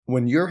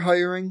When you're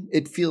hiring,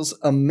 it feels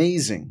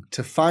amazing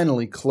to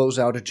finally close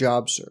out a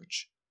job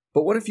search.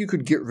 But what if you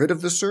could get rid of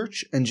the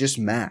search and just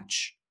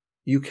match?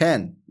 You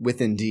can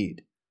with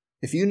Indeed.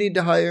 If you need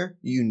to hire,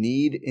 you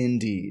need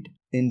Indeed.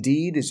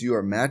 Indeed is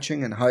your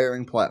matching and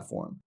hiring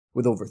platform.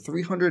 With over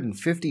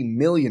 350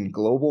 million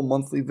global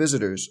monthly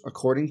visitors,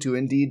 according to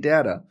Indeed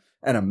data,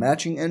 and a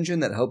matching engine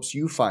that helps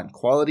you find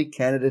quality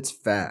candidates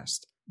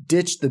fast.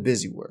 Ditch the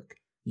busy work.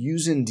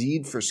 Use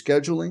Indeed for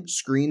scheduling,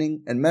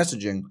 screening, and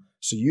messaging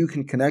so you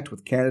can connect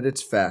with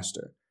candidates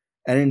faster.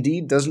 And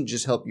Indeed doesn't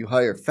just help you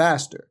hire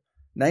faster.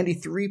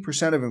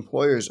 93% of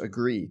employers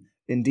agree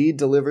Indeed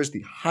delivers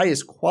the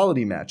highest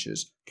quality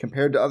matches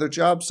compared to other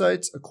job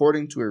sites,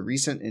 according to a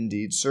recent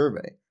Indeed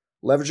survey.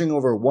 Leveraging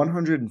over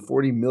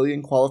 140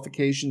 million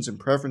qualifications and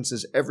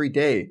preferences every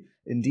day,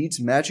 Indeed's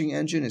matching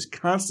engine is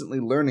constantly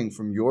learning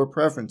from your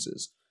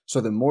preferences, so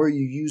the more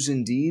you use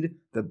Indeed,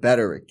 the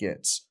better it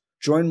gets.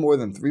 Join more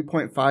than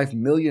 3.5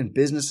 million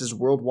businesses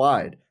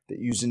worldwide that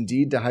use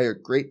Indeed to hire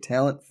great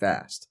talent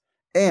fast.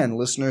 And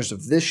listeners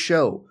of this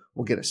show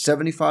will get a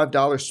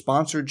 $75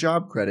 sponsored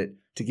job credit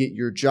to get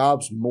your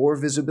jobs more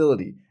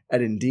visibility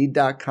at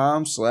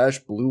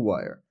Indeed.com/Blue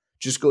Wire.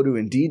 Just go to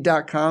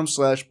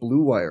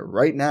Indeed.com/Blue Wire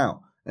right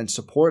now and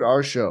support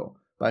our show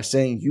by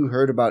saying you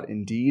heard about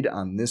Indeed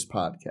on this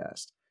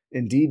podcast.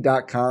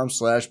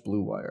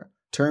 Indeed.com/Blue Wire.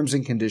 Terms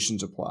and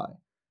conditions apply.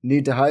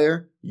 Need to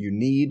hire? You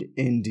need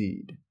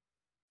Indeed.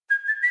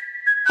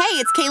 Hey,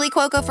 it's Kaylee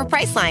Cuoco for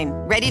Priceline.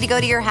 Ready to go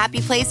to your happy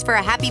place for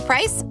a happy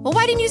price? Well,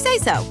 why didn't you say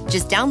so?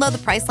 Just download the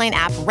Priceline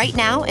app right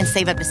now and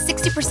save up to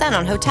 60%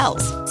 on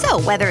hotels.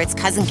 So whether it's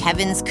Cousin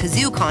Kevin's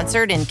Kazoo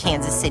Concert in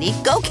Kansas City,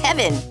 go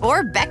Kevin,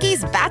 or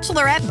Becky's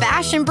Bachelorette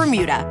Bash in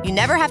Bermuda, you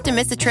never have to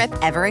miss a trip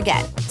ever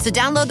again. So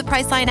download the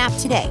Priceline app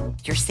today.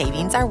 Your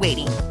savings are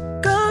waiting.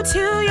 Go to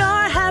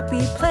your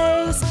happy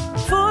place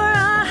for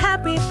a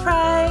happy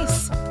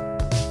price.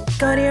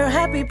 Go to your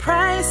happy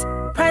price,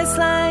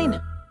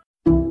 Priceline.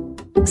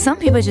 Some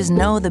people just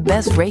know the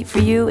best rate for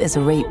you is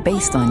a rate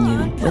based on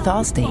you with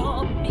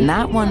Allstate.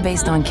 Not one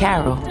based on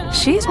Carol.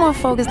 She's more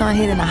focused on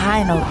hitting a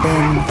high note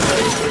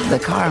than the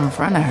car in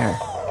front of her.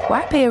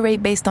 Why pay a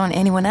rate based on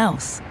anyone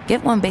else?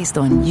 Get one based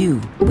on you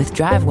with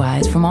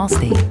DriveWise from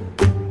Allstate.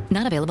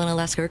 Not available in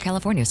Alaska or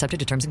California, subject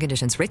to terms and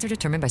conditions. Rates are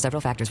determined by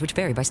several factors, which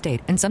vary by state.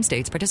 In some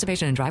states,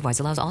 participation in DriveWise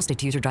allows Allstate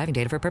to use your driving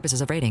data for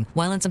purposes of rating.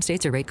 While in some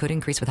states, your rate could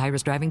increase with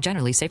high-risk driving.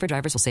 Generally, safer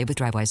drivers will save with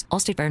DriveWise.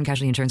 Allstate Fire and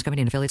Casualty Insurance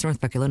Company and affiliates,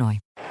 Northbrook, Illinois.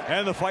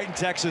 And the Fighting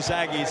Texas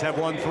Aggies have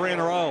won 3 in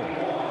a row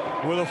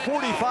with a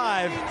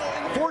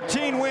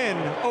 45-14 win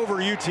over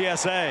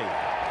UTSA.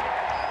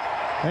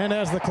 And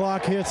as the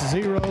clock hits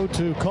 0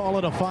 to call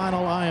it a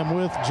final, I am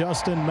with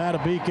Justin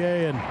Madubuike.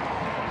 And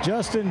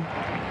Justin,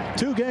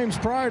 2 games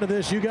prior to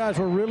this, you guys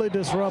were really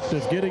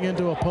disruptive getting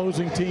into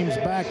opposing teams'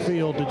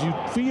 backfield. Did you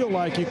feel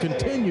like you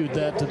continued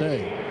that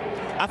today?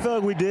 I feel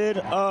like we did.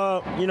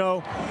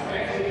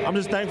 I'm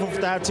just thankful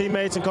to have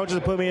teammates and coaches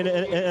that put me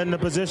in the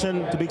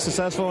position to be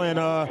successful. And,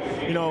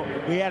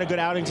 we had a good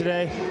outing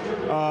today.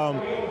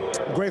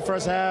 Great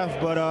first half,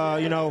 but,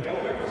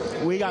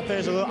 we got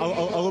finished a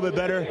little bit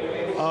better.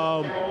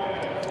 I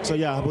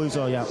believe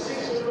so, yeah.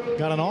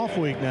 Got an off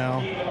week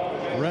now,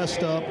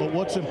 rest up, but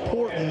what's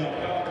important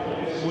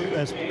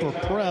as for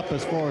prep,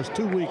 as far as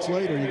 2 weeks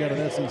later, you got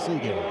an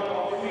SEC game?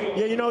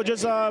 Yeah,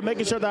 just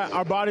making sure that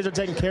our bodies are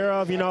taken care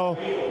of.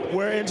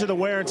 We're into the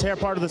wear and tear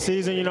part of the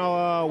season.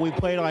 We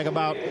played like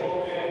about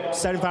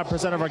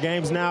 75% of our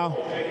games now,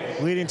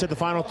 leading to the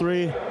final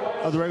 3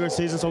 of the regular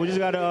season. So we just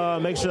got to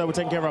make sure that we're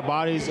taking care of our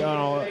bodies,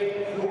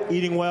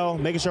 eating well,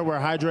 making sure we're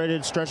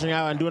hydrated, stretching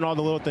out, and doing all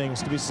the little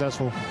things to be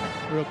successful.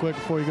 Real quick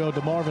before you go,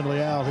 DeMarvin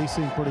Leal, he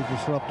seemed pretty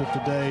disruptive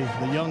today.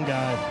 The young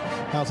guy,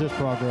 how's his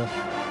progress?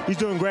 He's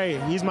doing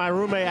great. He's my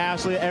roommate,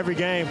 Ashley, every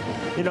game.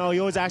 He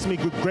always asks me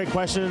great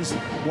questions,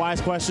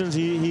 wise questions.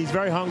 He's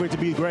very hungry to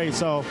be great,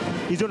 so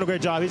he's doing a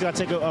great job. He's got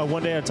to take it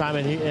one day at a time,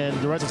 and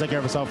the rest will take care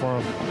of itself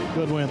for him.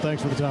 Good win.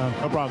 Thanks for the time.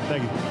 No problem.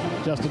 Thank you.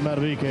 Justin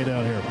Madubuike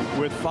down here.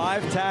 With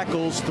 5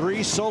 tackles,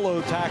 3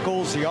 solo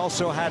tackles, he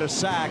also had a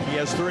sack. He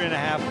has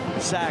 3.5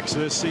 sacks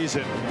this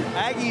season.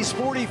 Aggies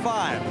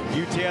 45,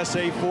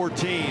 UTSA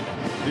 14.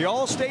 The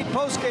All-State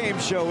postgame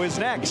show is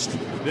next.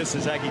 This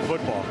is Aggie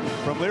football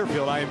from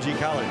Learfield IMG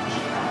College.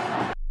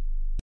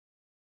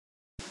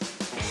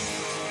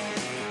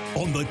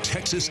 On the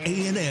Texas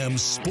A&M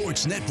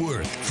Sports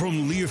Network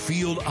from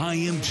Learfield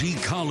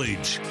IMG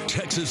College,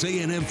 Texas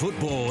A&M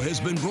football has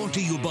been brought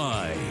to you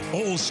by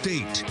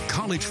Allstate.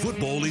 College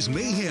football is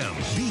mayhem.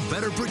 Be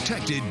better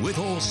protected with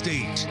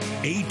Allstate.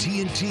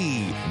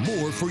 AT&T,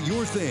 more for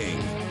your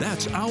thing.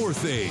 That's our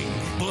thing.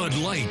 Bud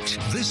Light.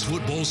 This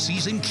football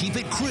season, keep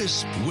it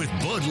crisp with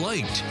Bud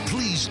Light.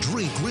 Please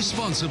drink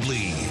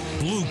responsibly.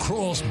 Blue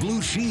Cross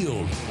Blue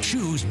Shield.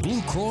 Choose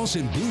Blue Cross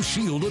and Blue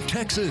Shield of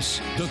Texas.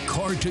 The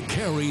card to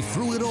carry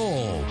Through it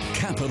all,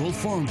 Capital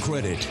Farm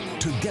Credit.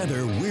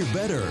 Together, we're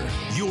better.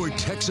 Your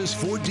Texas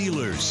Ford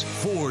dealers.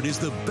 Ford is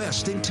the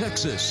best in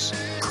Texas.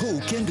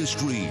 Koch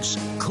Industries.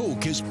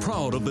 Koch is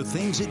proud of the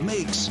things it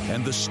makes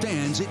and the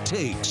stands it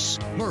takes.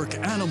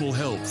 Merck Animal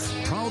Health.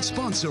 Proud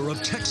sponsor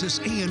of Texas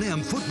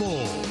A&M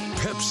football.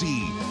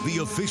 Pepsi,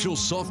 the official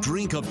soft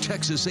drink of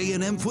Texas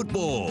A&M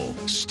football.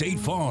 State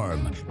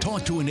Farm.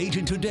 Talk to an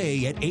agent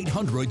today at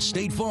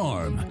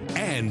 800-STATE-FARM.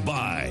 And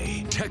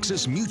by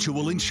Texas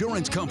Mutual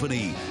Insurance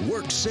Company.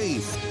 Work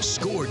safe.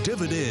 Score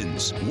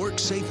dividends.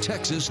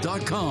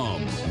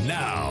 WorksafeTexas.com.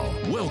 Now,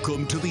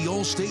 welcome to the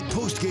Allstate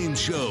Postgame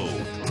Show.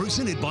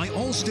 Presented by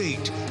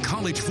Allstate.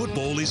 College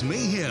football is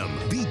mayhem.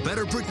 Be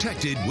better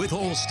protected with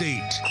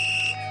Allstate.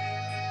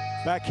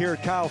 Back here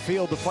at Kyle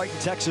Field, the Fighting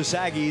Texas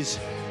Aggies,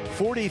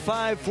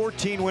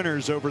 45-14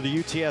 winners over the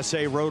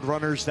UTSA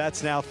Roadrunners.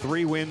 That's now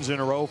 3 wins in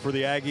a row for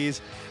the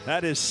Aggies.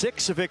 That is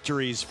 6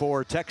 victories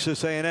for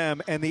Texas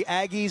A&M. And the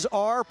Aggies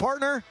are,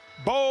 partner?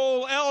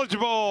 Bowl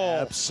eligible.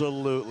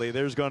 Absolutely.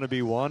 There's going to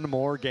be one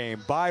more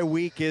game. Bye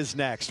week is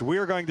next.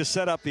 We're going to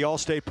set up the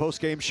Allstate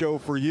postgame show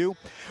for you.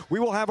 We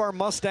will have our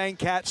Mustang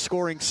Cat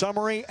scoring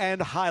summary and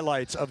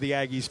highlights of the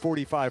Aggies'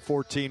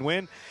 45-14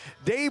 win.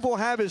 Dave will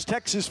have his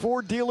Texas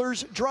Ford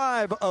dealers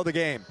drive of the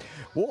game.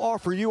 We'll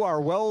offer you our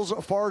Wells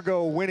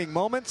Fargo winning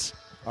moments,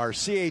 our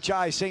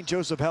CHI St.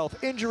 Joseph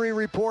Health injury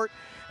report,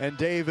 and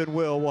Dave and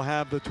Will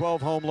have the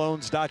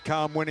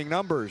 12homeloans.com winning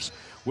numbers.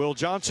 Will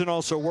Johnson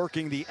also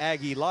working the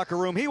Aggie locker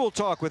room. He will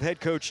talk with head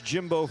coach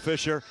Jimbo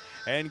Fisher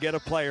and get a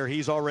player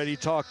he's already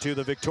talked to,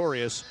 the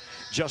victorious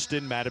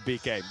Justin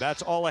Madubuike.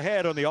 That's all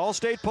ahead on the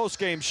Allstate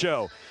postgame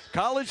show.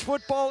 College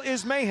football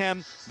is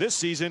mayhem this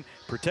season.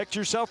 Protect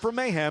yourself from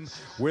mayhem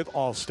with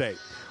Allstate.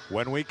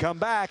 When we come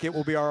back, it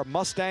will be our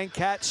Mustang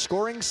Cat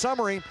scoring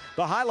summary,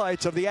 the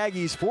highlights of the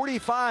Aggies'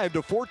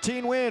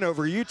 45-14 win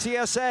over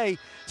UTSA.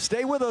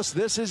 Stay with us.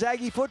 This is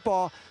Aggie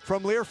football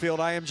from Learfield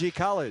IMG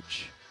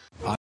College.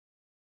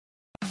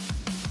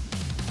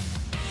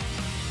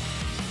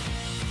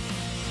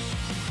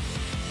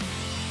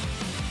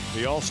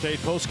 The Allstate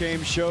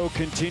postgame show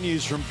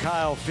continues from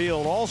Kyle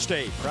Field.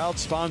 Allstate, proud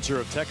sponsor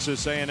of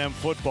Texas A&M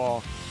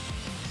football.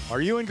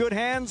 Are you in good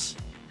hands?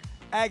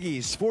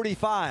 Aggies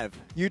 45,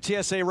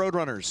 UTSA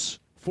Roadrunners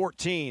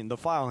 14. The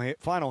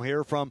final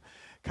here from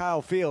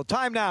Kyle Field.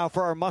 Time now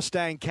for our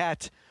Mustang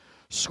Cat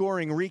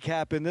scoring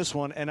recap in this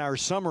one and our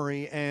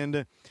summary.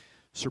 And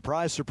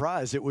surprise,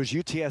 surprise, it was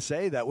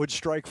UTSA that would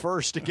strike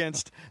first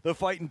against the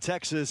Fighting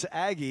Texas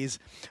Aggies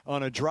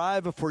on a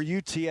drive for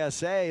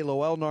UTSA.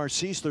 Lowell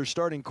Narcisse, their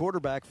starting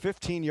quarterback,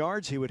 15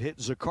 yards. He would hit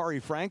Zachary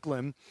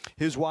Franklin,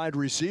 his wide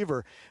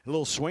receiver. A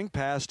little swing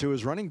pass to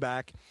his running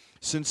back.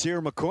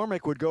 Sincere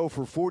McCormick would go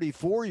for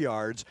 44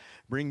 yards,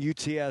 bring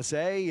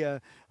UTSA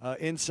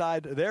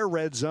inside their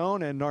red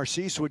zone, and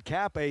Narcisse would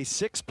cap a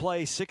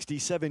 6-play,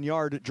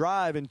 67-yard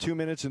drive in 2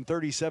 minutes and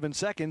 37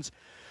 seconds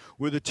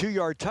with a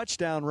 2-yard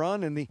touchdown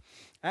run, and the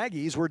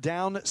Aggies were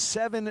down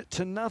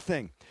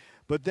 7-0.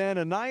 But then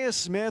Aniyah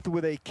Smith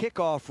with a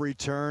kickoff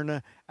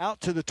return out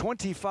to the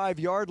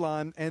 25-yard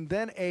line, and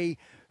then a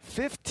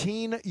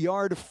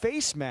 15-yard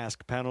face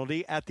mask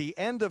penalty at the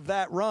end of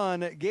that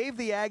run gave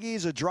the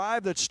Aggies a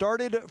drive that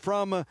started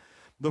from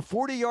the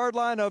 40-yard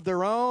line of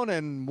their own,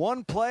 and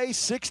one play,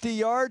 60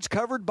 yards,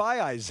 covered by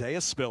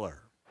Isaiah Spiller.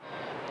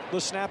 The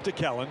snap to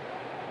Kellen.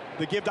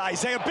 They give to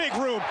Isaiah big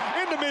room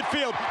into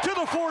midfield to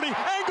the 40,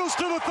 angles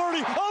to the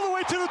 30, all the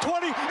way to the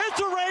 20. It's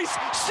a race.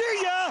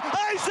 See ya!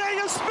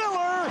 Isaiah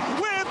Spiller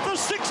with the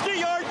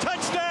 60-yard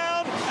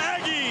touchdown,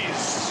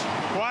 Aggies.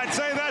 Well, I'd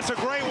say that's a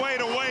great way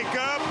to wake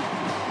up.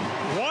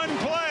 One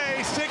play,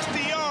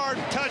 60-yard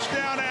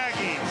touchdown,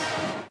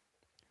 Aggies.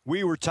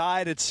 We were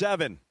tied at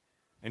 7,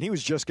 and he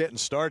was just getting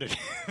started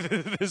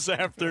this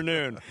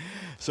afternoon.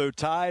 So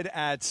tied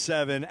at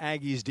 7,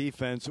 Aggies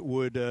defense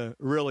would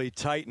really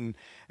tighten.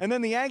 And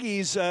then the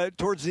Aggies,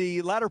 towards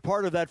the latter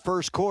part of that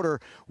first quarter,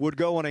 would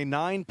go on a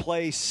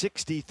 9-play,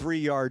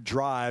 63-yard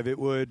drive. It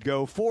would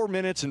go 4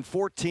 minutes and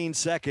 14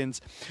 seconds.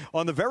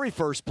 On the very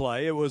first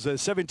play, it was a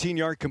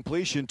 17-yard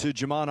completion to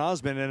Jamon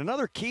Osmond. And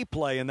another key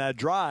play in that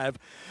drive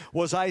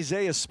was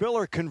Isaiah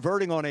Spiller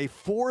converting on a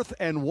 4th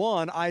and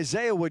 1.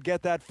 Isaiah would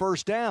get that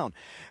first down.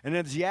 And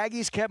as the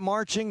Aggies kept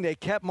marching, they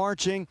kept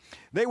marching.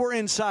 They were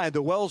inside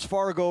the Wells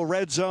Fargo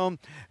red zone.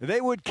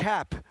 They would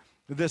cap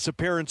this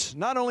appearance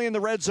not only in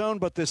the red zone,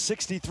 but this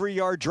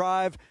 63-yard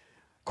drive.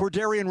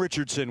 Cordarian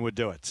Richardson would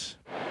do it.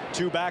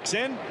 2 backs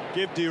in,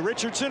 give to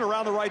Richardson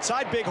around the right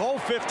side, big hole,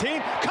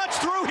 15, cuts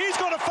through, he's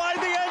going to find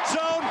the end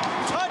zone.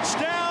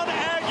 Touchdown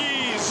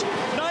Aggies,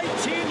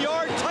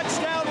 19-yard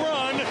touchdown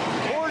run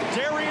for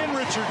Cordarian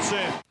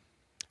Richardson.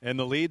 And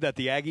the lead that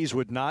the Aggies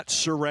would not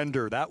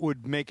surrender. That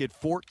would make it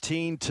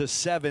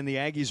 14-7. The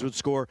Aggies would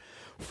score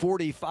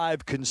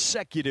 45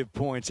 consecutive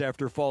points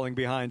after falling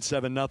behind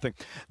 7-0.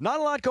 Not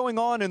a lot going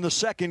on in the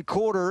second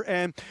quarter,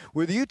 and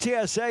with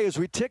UTSA, as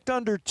we ticked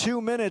under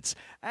 2 minutes,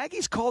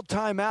 Aggies called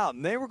timeout,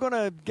 and they were going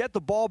to get the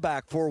ball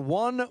back for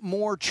one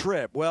more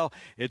trip. Well,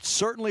 it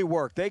certainly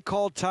worked. They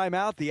called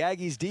timeout. The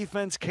Aggies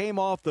defense came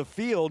off the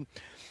field,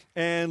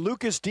 and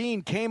Lucas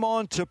Dean came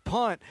on to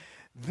punt.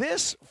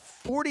 This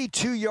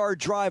 42-yard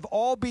drive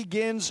all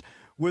begins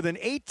with an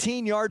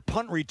 18-yard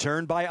punt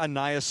return by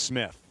Ainias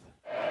Smith.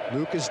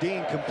 Lucas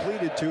Dean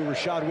completed to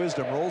Rashad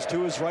Wisdom, rolls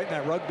to his right in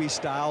that rugby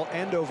style,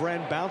 end over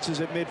end,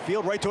 bounces at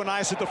midfield, right to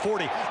Ainias at the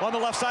 40. On the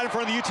left side in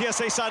front of the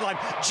UTSA sideline.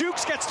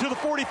 Jukes gets to the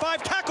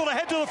 45, tackled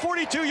ahead to the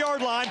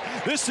 42-yard line.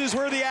 This is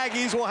where the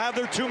Aggies will have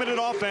their 2-minute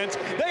offense.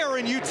 They are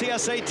in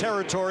UTSA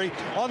territory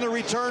on the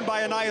return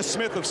by Ainias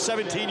Smith of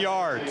 17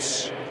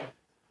 yards.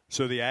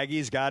 So the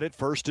Aggies got it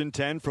 1st and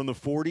 10 from the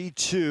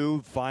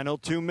 42, final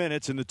 2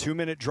 minutes, and the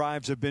 2-minute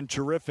drives have been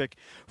terrific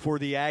for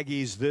the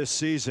Aggies this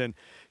season.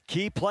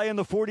 Key play in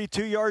the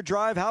 42-yard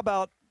drive. How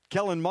about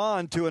Kellen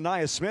Mond to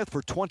Ainias Smith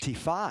for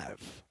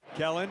 25?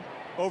 Kellen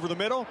over the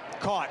middle,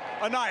 caught.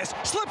 Ainias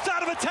slips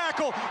out of a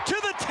tackle to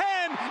the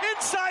 10,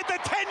 inside the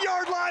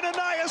 10-yard line.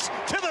 Ainias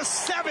to the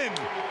 7.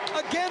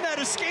 Again, that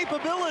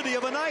escapability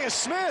of Ainias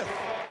Smith.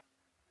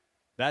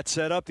 That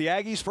set up the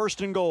Aggies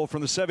 1st and goal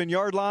from the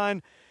 7-yard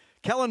line.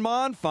 Kellen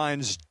Mond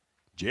finds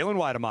Jalen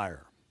Weidemeyer.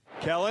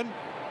 Kellen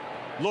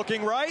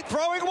looking right,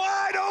 throwing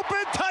wide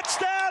open,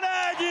 touchdown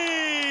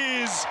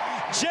Aggies!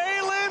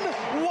 Jalen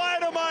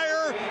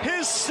Weidemeyer,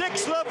 his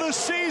 6th of the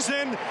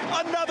season,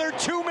 another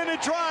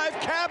 2-minute drive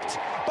capped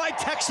by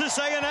Texas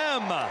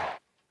A&M.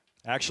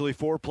 Actually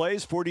 4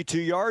 plays,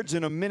 42 yards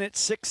in a minute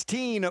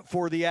 16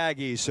 for the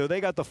Aggies. So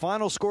they got the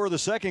final score of the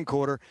second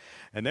quarter,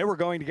 and they were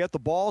going to get the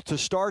ball to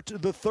start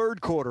the third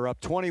quarter,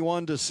 up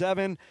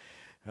 21-7.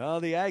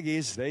 Well, the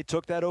Aggies, they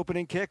took that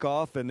opening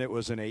kickoff, and it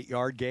was an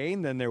 8-yard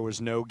gain. Then there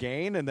was no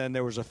gain, and then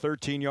there was a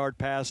 13-yard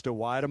pass to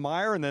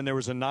Weidemeyer, and then there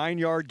was a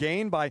 9-yard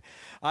gain by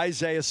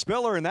Isaiah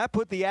Spiller, and that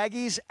put the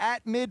Aggies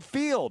at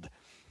midfield.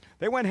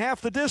 They went half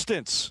the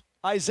distance.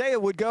 Isaiah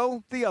would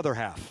go the other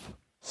half.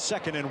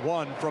 2nd and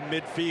 1 from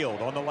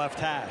midfield on the left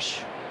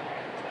hash.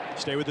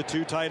 Stay with the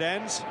 2 tight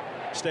ends.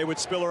 Stay with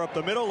Spiller up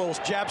the middle. A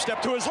little jab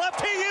step to his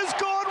left. He is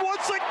gone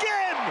once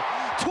again.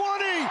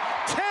 20,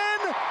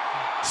 10,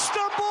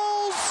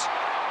 stumbles,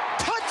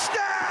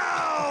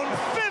 touchdown,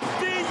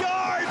 50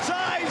 yards,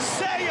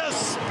 Isaiah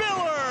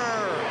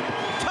Spiller,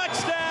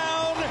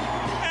 touchdown,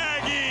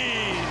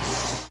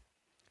 Aggies.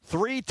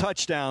 3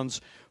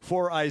 touchdowns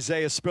for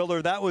Isaiah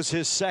Spiller. That was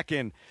his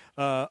second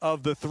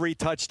of the 3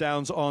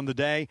 touchdowns on the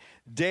day.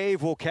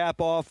 Dave will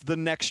cap off the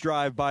next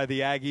drive by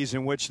the Aggies,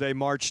 in which they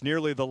marched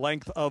nearly the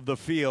length of the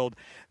field.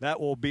 That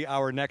will be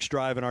our next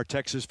drive in our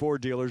Texas Ford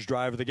Dealers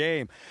drive of the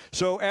game.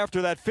 So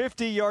after that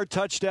 50-yard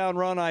touchdown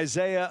run,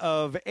 Isaiah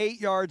of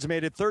 8 yards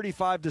made it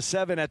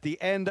 35-7 at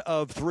the end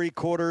of 3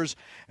 quarters,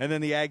 and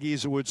then the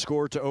Aggies would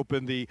score to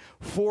open the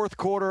 4th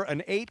quarter.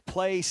 An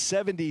 8-play,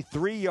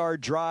 73-yard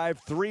drive,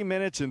 3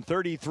 minutes and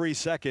 33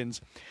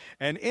 seconds.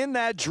 And in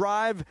that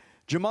drive,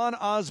 Jamon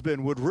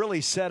Osborne would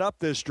really set up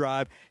this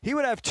drive. He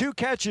would have 2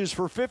 catches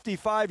for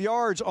 55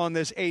 yards on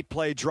this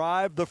 8-play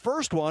drive. The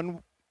first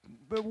one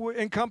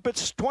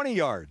encompassed 20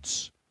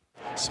 yards.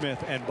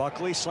 Smith and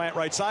Buckley, slant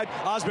right side.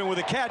 Osborne with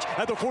a catch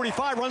at the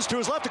 45, runs to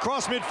his left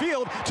across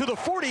midfield to the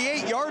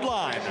 48-yard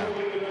line.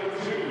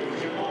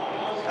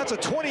 That's a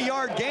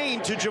 20-yard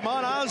gain to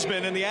Jamon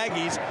Osborne and the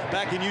Aggies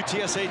back in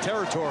UTSA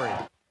territory.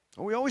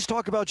 We always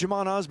talk about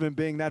Jamon Osborne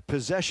being that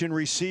possession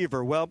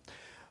receiver. Well,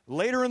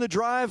 later in the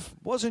drive,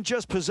 wasn't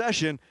just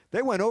possession.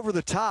 They went over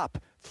the top,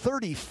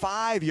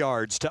 35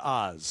 yards to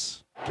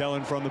Oz.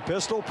 Kellen from the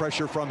pistol,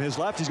 pressure from his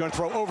left. He's going to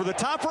throw over the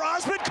top for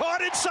Osborne,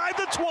 caught inside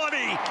the 20.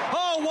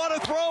 Oh, what a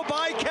throw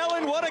by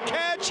Kellen. What a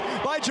catch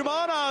by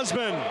Jamon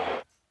Osborne.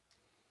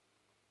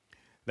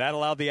 That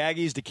allowed the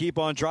Aggies to keep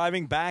on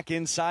driving back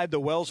inside the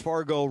Wells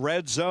Fargo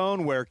red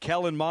zone, where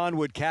Kellen Mond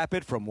would cap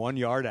it from 1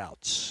 yard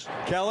out.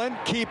 Kellen,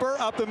 keeper,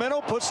 up the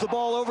middle, puts the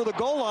ball over the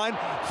goal line,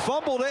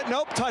 fumbled it,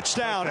 nope,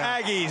 touchdown,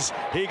 Aggies.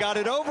 He got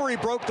it over, he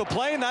broke the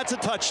play, and that's a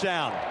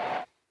touchdown.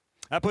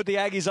 That put the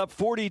Aggies up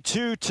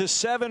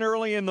 42-7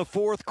 early in the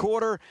 4th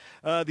quarter.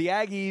 The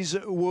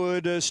Aggies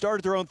would start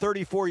at their own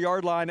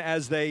 34-yard line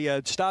as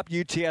they stopped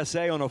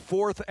UTSA on a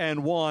 4th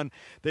and 1.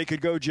 They could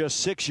go just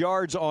 6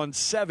 yards on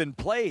 7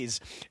 plays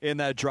in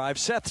that drive.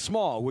 Seth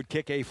Small would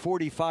kick a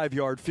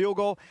 45-yard field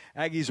goal.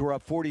 Aggies were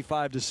up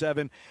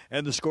 45-7,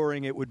 and the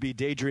scoring, it would be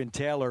Dadrian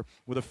Taylor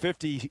with a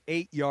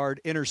 58-yard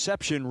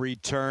interception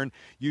return.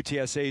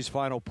 UTSA's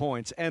final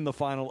points and the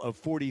final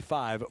of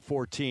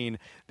 45-14.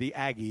 The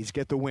Aggies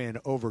get the win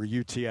over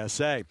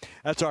UTSA.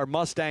 That's our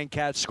Mustang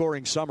Cat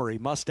scoring summary.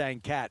 Mustang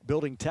Cat,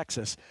 building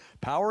Texas,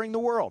 powering the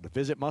world.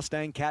 Visit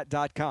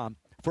MustangCat.com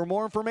for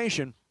more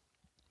information.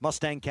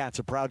 Mustang Cat's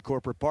a proud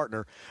corporate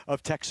partner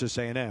of Texas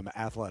A&M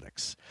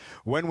Athletics.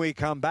 When we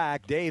come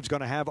back, Dave's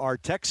going to have our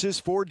Texas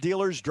Ford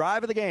Dealers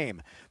drive of the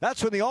game.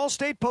 That's when the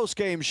All-State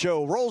postgame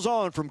show rolls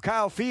on from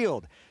Kyle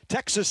Field.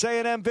 Texas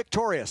A&M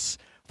victorious,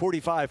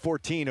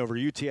 45-14 over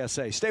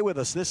UTSA. Stay with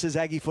us. This is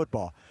Aggie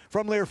football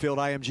from Learfield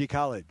IMG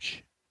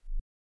College.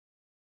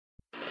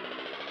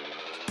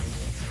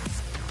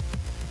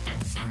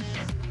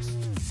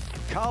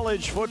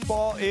 College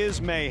football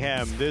is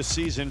mayhem this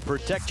season.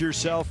 Protect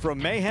yourself from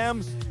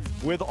mayhem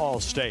with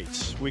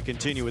Allstate. We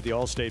continue with the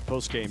Allstate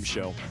postgame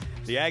show.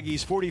 The The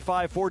Aggies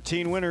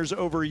 45-14 winners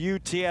over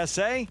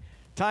UTSA.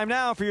 Time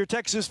now for your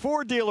Texas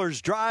Ford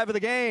dealers drive of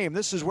the game.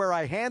 This is where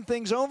I hand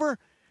things over.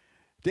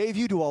 Dave,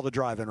 you do all the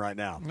driving right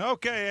now.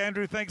 Okay,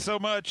 Andrew, thanks so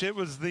much. It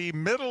was the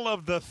middle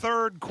of the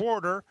third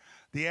quarter.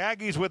 The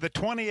Aggies with a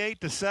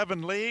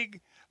 28-7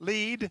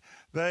 lead.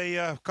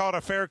 They caught a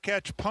fair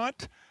catch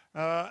punt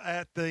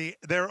at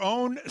their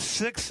own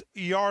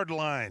 6-yard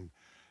line.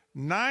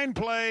 9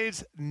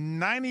 plays,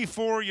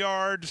 94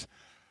 yards,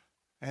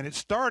 and it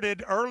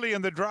started early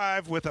in the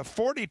drive with a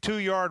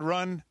 42-yard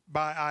run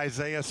by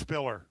Isaiah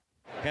Spiller.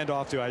 Hand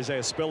off to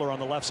Isaiah Spiller on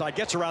the left side.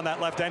 Gets around that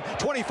left end.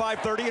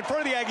 25-30 in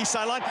front of the Aggie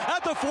sideline.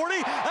 At the 40,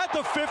 at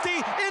the 50,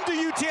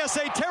 into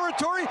UTSA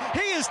territory.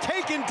 He is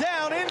taken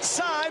down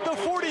inside the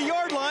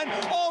 40-yard line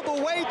all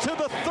the way to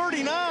the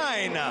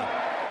 39.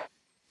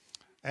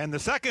 And the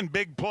second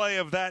big play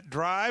of that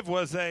drive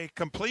was a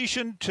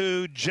completion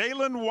to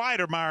Jalen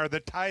Weidermeyer, the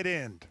tight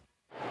end.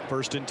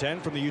 1st and 10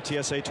 from the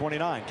UTSA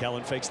 29.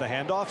 Kellen fakes the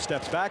handoff,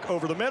 steps back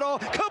over the middle,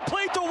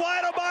 complete to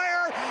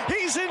Weidermeyer.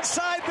 He's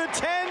inside the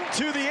 10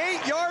 to the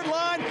 8-yard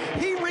line.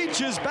 He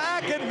reaches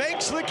back and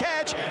makes the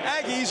catch.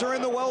 Aggies are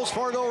in the Wells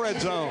Fargo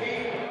red zone.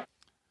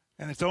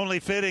 And it's only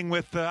fitting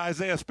with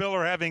Isaiah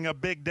Spiller having a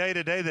big day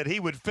today that he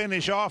would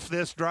finish off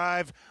this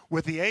drive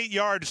with the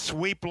 8-yard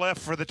sweep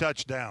left for the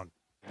touchdown.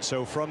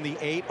 So from the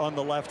 8 on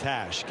the left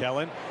hash,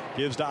 Kellen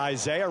gives to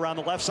Isaiah around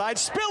the left side.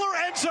 Spiller,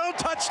 end zone,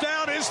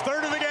 touchdown, his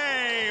third of the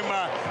game.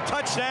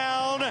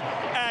 Touchdown,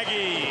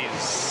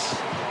 Aggies.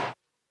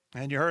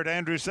 And you heard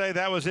Andrew say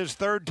that was his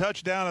third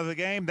touchdown of the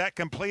game. That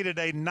completed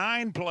a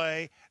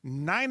 9-play,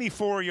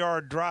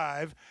 94-yard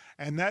drive,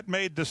 and that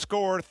made the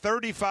score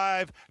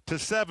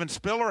 35-7.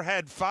 Spiller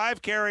had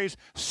 5 carries,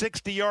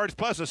 60 yards,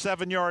 plus a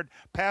 7-yard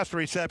pass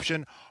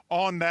reception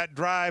on that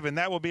drive, and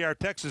that will be our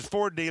Texas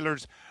Ford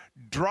dealers'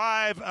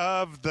 drive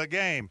of the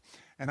game.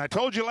 And I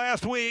told you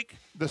last week,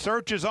 the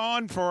search is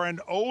on for an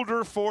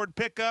older Ford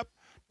pickup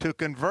to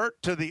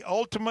convert to the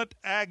ultimate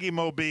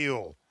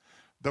Aggie-mobile.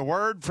 The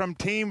word from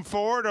Team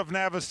Ford of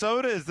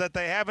Navasota is that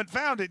they haven't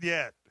found it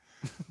yet.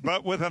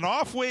 But with an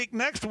off week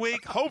next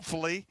week,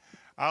 hopefully,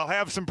 I'll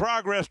have some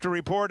progress to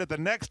report at the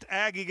next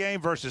Aggie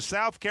game versus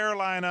South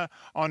Carolina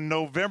on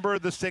November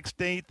the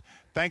 16th.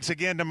 Thanks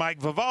again to Mike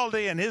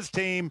Vivaldi and his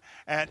team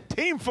at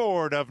Team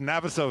Ford of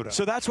Navasota.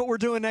 So that's what we're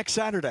doing next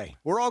Saturday.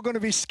 We're all going to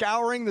be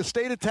scouring the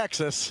state of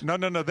Texas. No.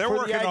 They're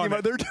working on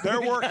it.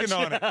 They're working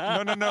on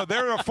it. No.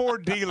 They're a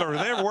Ford dealer.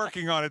 They're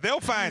working on it. They'll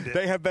find it.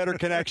 They have better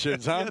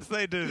connections, huh? Yes,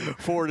 they do.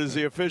 Ford is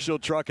the official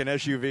truck and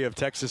SUV of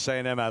Texas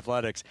A&M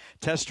Athletics.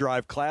 Test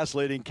drive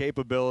class-leading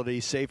capability,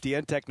 safety,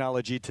 and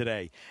technology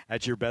today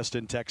at your best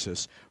in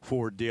Texas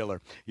Ford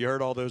dealer. You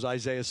heard all those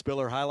Isaiah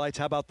Spiller highlights.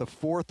 How about the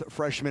 4th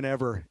freshman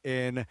ever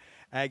in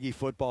Aggie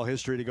football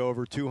history to go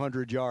over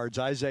 200 yards?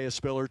 Isaiah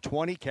Spiller,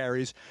 20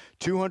 carries,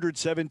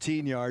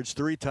 217 yards,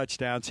 3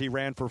 touchdowns. He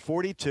ran for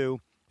 42,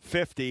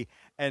 50,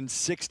 and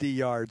 60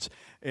 yards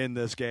in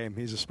this game.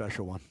 He's a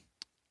special one.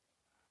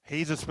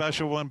 He's a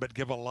special one, but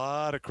give a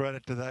lot of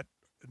credit to that,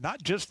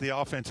 not just the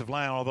offensive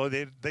line, although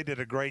they did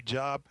a great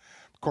job.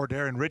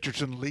 Cordarian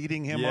Richardson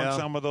leading him on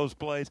some of those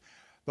plays.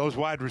 Those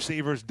wide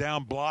receivers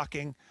down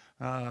blocking.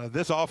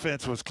 This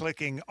offense was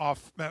clicking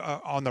off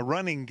on the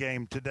running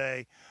game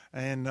today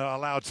and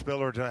allowed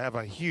Spiller to have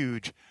a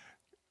huge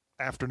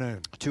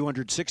afternoon.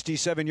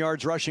 267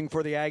 yards rushing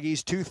for the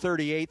Aggies,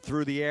 238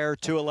 through the air,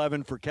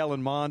 211 for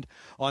Kellen Mond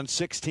on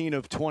 16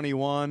 of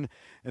 21,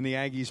 and the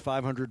Aggies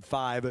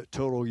 505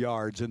 total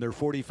yards in their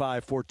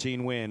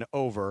 45-14 win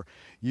over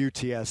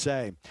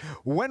UTSA.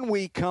 When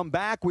we come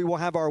back, we will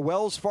have our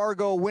Wells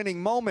Fargo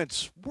winning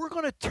moments. We're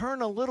going to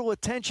turn a little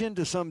attention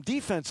to some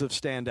defensive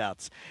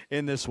standouts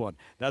in this one.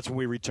 That's when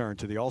we return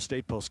to the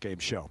All-State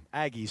Postgame Show.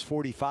 Aggies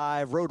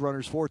 45,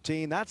 Roadrunners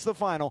 14. That's the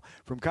final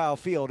from Kyle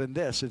Field, and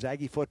this is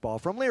Aggie football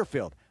from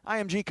Learfield,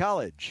 IMG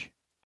College.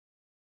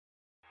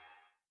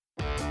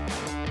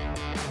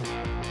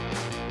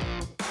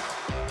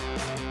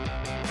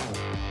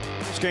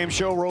 This game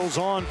show rolls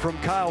on from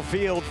Kyle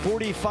Field,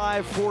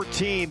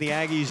 45-14. The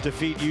Aggies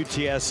defeat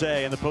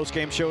UTSA, and the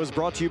postgame show is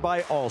brought to you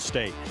by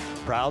Allstate,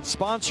 proud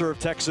sponsor of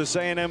Texas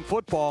A&M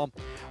football.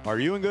 Are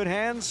you in good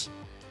hands?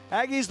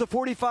 Aggies, the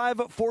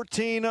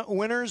 45-14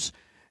 winners,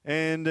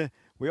 and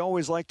we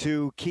always like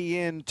to key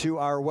in to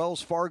our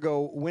Wells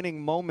Fargo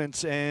winning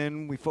moments,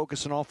 and we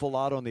focus an awful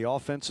lot on the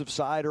offensive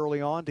side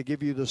early on to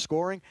give you the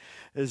scoring,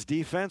 as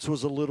defense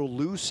was a little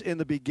loose in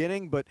the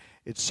beginning, but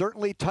it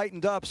certainly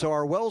tightened up. So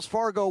our Wells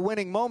Fargo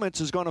winning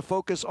moments is going to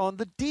focus on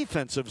the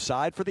defensive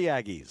side for the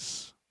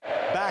Aggies.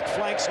 Back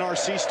flanks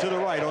Narcisse to the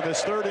right on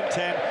this 3rd and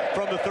 10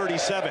 from the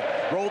 37.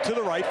 Roll to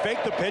the right,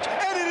 fake the pitch,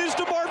 and it is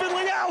DeMarvin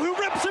Leal who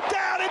rips him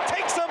down and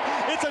takes him.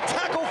 It's a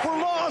tackle for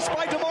loss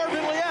by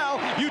DeMarvin Leal.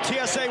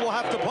 UTSA will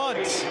have to punt.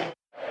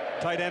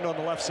 Tight end on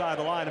the left side of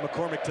the line, and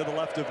McCormick to the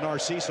left of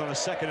Narcisse on a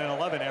 2nd and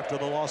 11 after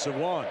the loss of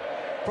 1.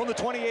 From the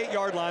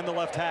 28-yard line, the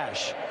left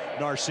hash.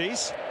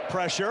 Narcisse,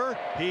 pressure.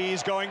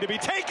 He's going to be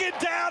taken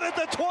down at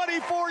the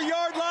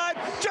 24-yard line.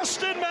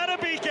 Justin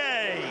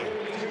Matabike.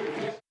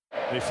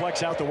 They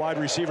flex out the wide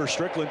receiver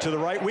Strickland to the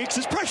right. Weeks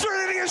is pressured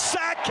and he is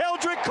sacked.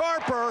 Keldrick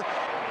Carper.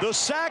 The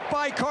sack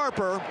by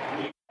Carper.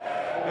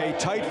 A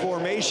tight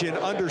formation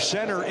under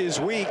center is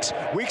Weeks.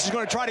 Weeks is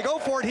going to try to go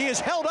for it. He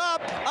is held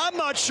up. I'm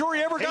not sure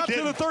he ever got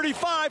to the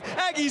 35.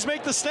 Aggies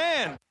make the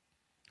stand.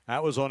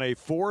 That was on a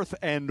 4th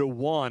and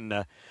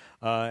 1.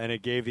 And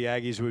it gave the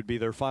Aggies who would be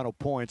their final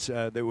points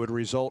that would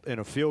result in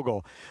a field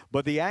goal.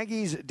 But the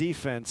Aggies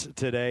defense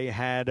today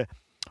had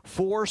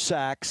 4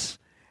 sacks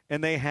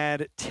and they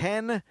had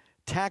 10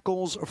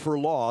 tackles for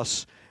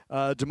loss.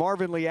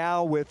 DeMarvin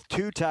Leal with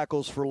 2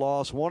 tackles for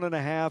loss,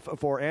 1.5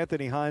 for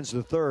Anthony Hines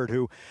III,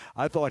 who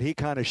I thought he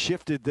kind of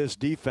shifted this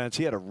defense.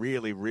 He had a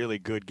really, really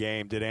good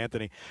game, did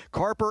Anthony.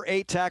 Carper,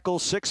 8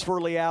 tackles, 6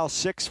 for Leal,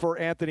 6 for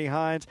Anthony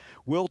Hines.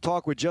 We'll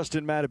talk with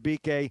Justin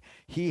Matabike.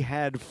 He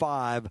had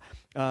 5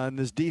 in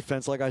this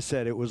defense. Like I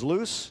said, it was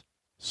loose,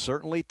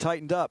 certainly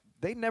tightened up.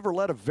 They never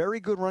let a very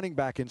good running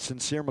back in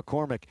Sincere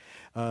McCormick.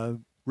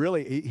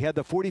 Really, he had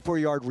the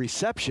 44-yard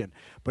reception,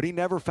 but he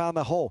never found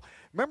the hole.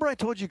 Remember I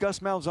told you Gus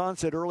Malzahn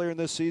said earlier in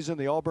this season,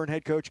 the Auburn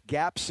head coach,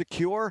 gap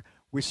secure?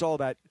 We saw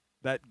that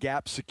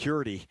gap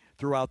security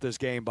throughout this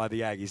game by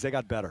the Aggies. They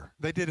got better.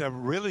 They did a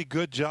really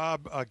good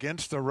job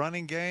against the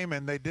running game,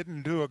 and they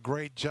didn't do a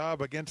great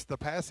job against the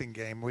passing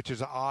game, which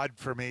is odd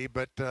for me,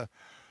 but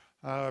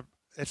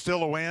it's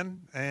still a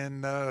win,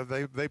 and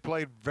they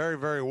played very,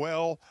 very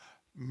well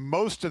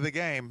most of the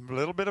game. A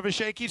little bit of a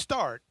shaky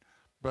start,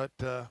 but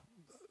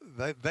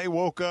they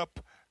woke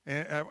up,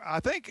 and I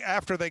think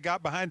after they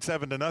got behind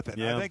 7-0.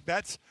 Yeah. I think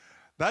that's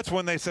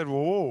when they said,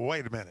 "Whoa,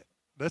 wait a minute,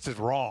 this is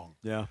wrong."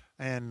 Yeah,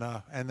 and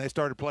they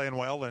started playing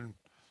well and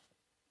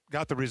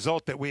got the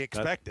result that we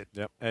expected.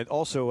 Yep. And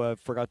also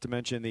forgot to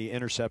mention the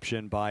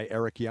interception by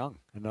Eric Young,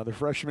 another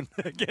freshman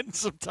getting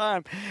some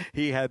time.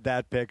 He had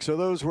that pick. So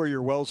those were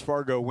your Wells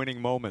Fargo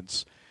winning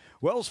moments.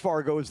 Wells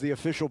Fargo is the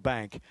official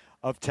bank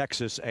of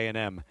Texas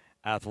A&M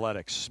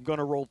Athletics. I'm going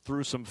to roll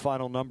through some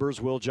final numbers.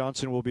 Will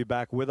Johnson will be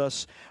back with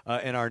us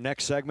in our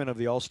next segment of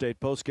the All-State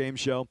postgame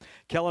show.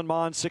 Kellen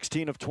Mond,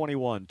 16 of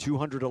 21,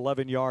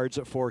 211 yards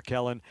for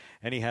Kellen,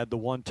 and he had the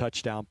 1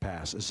 touchdown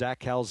pass. Zach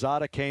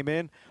Calzada came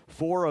in,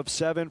 4 of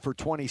 7 for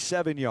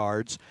 27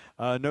 yards.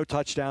 No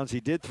touchdowns. He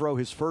did throw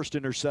his first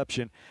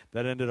interception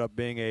that ended up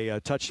being a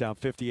touchdown,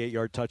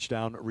 58-yard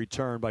touchdown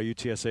return by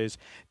UTSA's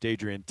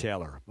Dadrian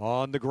Taylor.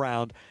 On the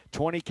ground,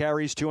 20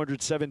 carries,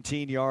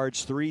 217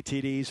 yards, 3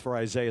 TDs for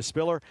Isaiah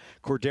Spiller.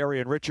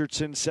 Cordarian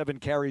Richardson, 7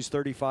 carries,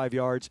 35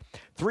 yards.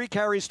 3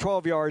 carries,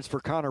 12 yards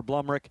for Connor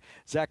Blumrick.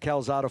 Zach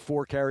Calzada,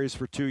 4 carries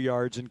for 2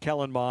 yards. And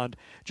Kellen Mond,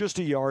 just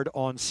a yard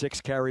on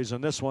 6 carries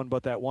on this one,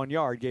 but that 1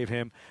 yard gave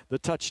him the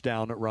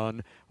touchdown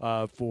run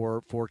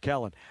for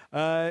Kellen.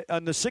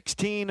 On the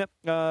 16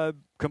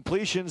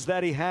 completions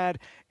that he had,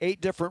 8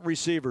 different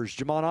receivers.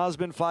 Jamon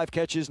Osmond, 5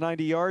 catches,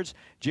 90 yards.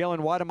 Jalen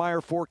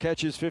Weidemeyer, 4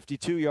 catches,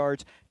 52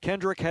 yards.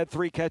 Kendrick had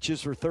 3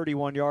 catches for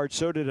 31 yards.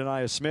 So did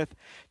Aniyah Smith.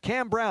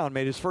 Cam Brown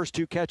made his first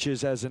 2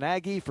 catches as an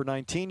Aggie for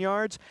 19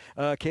 yards.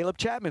 Caleb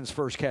Chapman's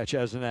first catch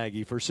as an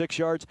Aggie for 6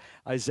 yards.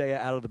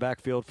 Isaiah out of the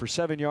backfield for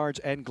 7 yards.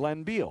 And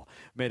Glenn Beal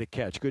made a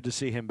catch. Good to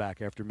see him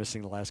back after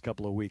missing the last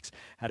couple of weeks.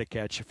 Had a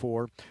catch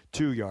for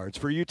 2 yards.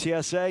 For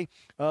UTSA,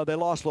 they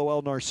lost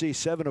Lowell Narcisse,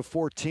 7 of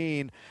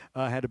 14.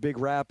 Had a big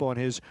wrap on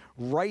his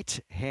right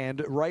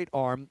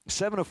arm.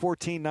 7 of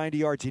 14, 90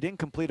 yards. He didn't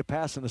complete a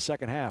pass in the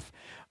second half.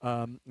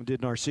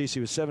 Did Narcisse.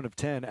 He was 7 of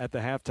 10 at the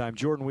halftime.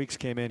 Jordan Weeks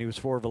came in. He was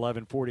 4 of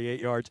 11, 48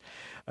 yards.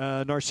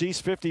 Narcisse,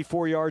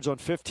 54 yards on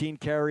 15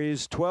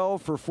 carries.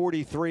 12 for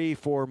 43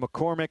 for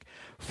McCormick.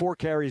 4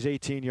 carries,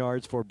 18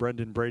 yards for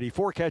Brendan Brady.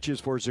 4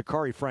 catches for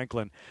Zachary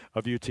Franklin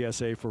of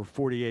UTSA for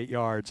 48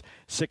 yards.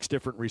 6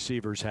 different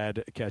receivers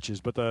had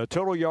catches. But the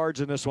total yards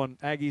in this one,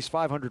 Aggies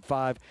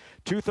 505,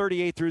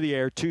 238 through the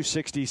air,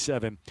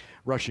 267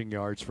 rushing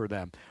yards for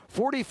them.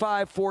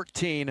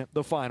 45-14,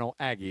 the final,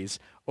 Aggies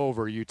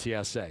over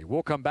UTSA.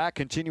 We'll come back,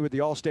 continue with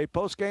the All-State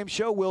postgame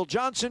show. Will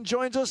Johnson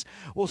joins us.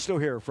 We'll still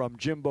hear from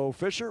Jimbo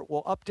Fisher.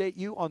 We'll update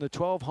you on the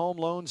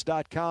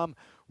 12homeloans.com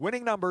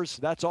winning numbers.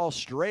 That's all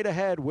straight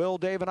ahead. Will,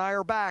 Dave, and I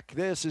are back.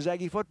 This is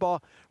Aggie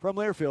football from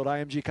Learfield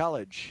IMG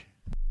College.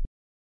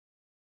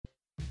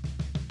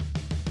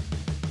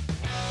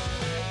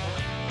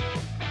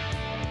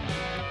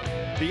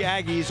 The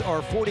Aggies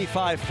are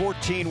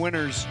 45-14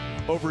 winners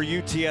over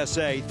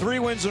UTSA. 3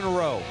 wins in a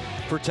row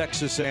for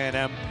Texas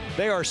A&M.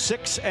 They are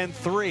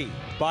 6-3.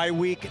 Bye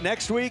week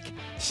next week.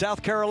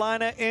 South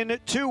Carolina in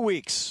 2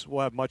 weeks.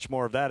 We'll have much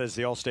more of that as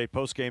the All-State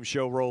postgame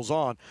show rolls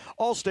on.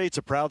 All-State's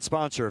a proud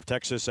sponsor of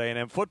Texas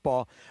A&M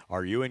football.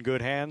 Are you in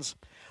good hands?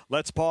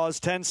 Let's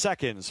pause 10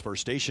 seconds for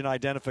station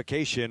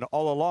identification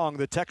all along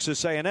the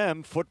Texas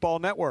A&M football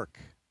network.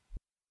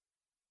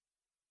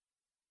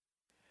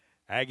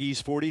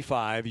 Aggies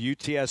 45,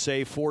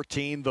 UTSA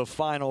 14, the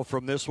final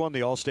from this one.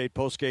 The All-State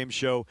postgame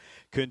show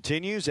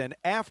continues. And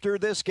after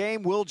this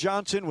game, Will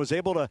Johnson was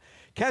able to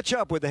catch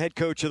up with the head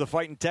coach of the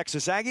Fighting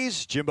Texas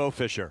Aggies, Jimbo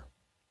Fisher.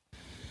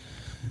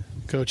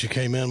 Coach, you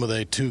came in with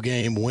a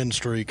 2-game win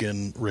streak,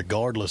 and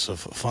regardless of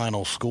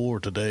final score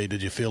today,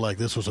 did you feel like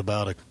this was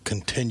about a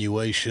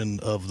continuation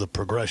of the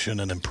progression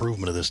and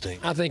improvement of this team?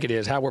 I think it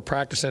is. How we're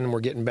practicing and we're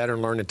getting better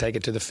and learning to take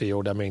it to the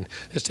field. I mean,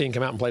 this team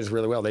came out and played us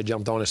really well. They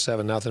jumped on us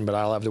 7-0, but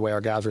I love the way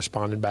our guys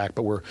responded back.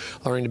 But we're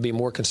learning to be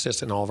more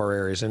consistent in all of our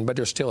areas. But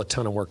there's still a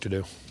ton of work to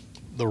do.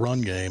 The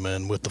run game,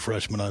 and with the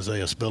freshman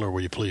Isaiah Spiller, were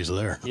you pleased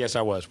there? Yes,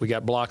 I was. We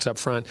got blocks up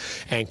front,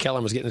 and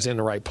Kellen was getting us in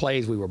the right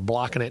plays. We were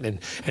blocking it,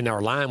 and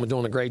our line was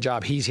doing a great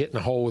job. He's hitting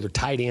the hole with the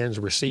tight ends,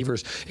 the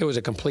receivers. It was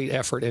a complete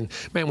effort, and,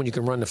 man, when you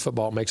can run the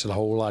football, it makes it a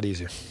whole lot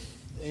easier.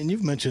 And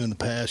you've mentioned in the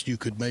past you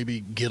could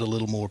maybe get a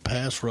little more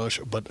pass rush,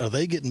 but are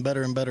they getting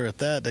better and better at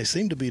that? They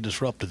seem to be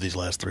disrupted these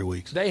last 3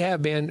 weeks. They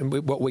have been.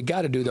 What we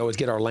got to do, though, is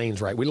get our lanes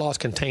right. We lost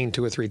contain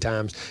 2 or 3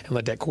 times and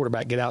let that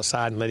quarterback get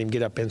outside and let him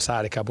get up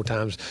inside a couple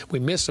times. We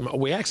missed him.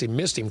 We actually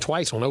missed him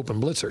twice on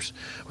open blitzers.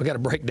 We got to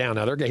break down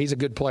now. He's a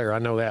good player. I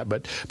know that,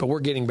 but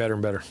we're getting better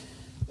and better.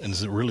 And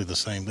is it really the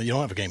same? You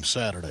don't have a game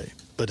Saturday,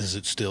 but is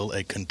it still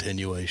a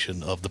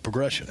continuation of the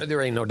progression?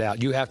 There ain't no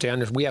doubt. You have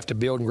to we have to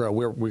build and grow.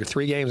 We're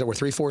 3 games that we're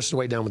 3/4 of the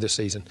way done with this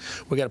season.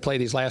 We got to play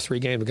these last 3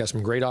 games. We've got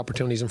some great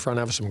opportunities in front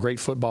of us, some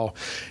great football.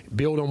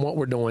 Build on what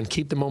we're doing.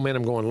 Keep the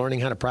momentum going. Learning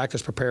how to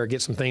practice, prepare,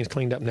 get some things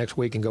cleaned up next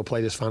week, and go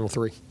play this final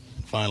 3.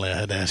 Finally, I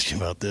had to ask you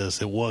about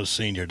this. It was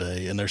senior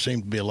day, and there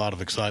seemed to be a lot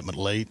of excitement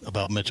late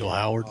about Mitchell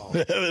Howard,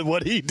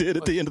 what he did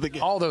at the end of the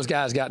game. All those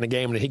guys got in the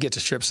game, and he gets a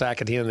strip sack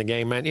at the end of the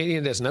game, man.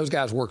 And those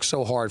guys worked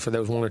so hard for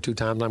those 1 or 2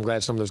 times. And I'm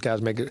glad some of those guys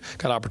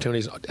got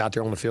opportunities out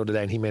there on the field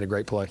today, and he made a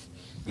great play.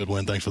 Good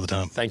win. Thanks for the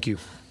time. Thank you.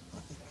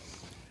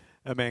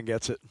 That man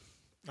gets it.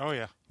 Oh,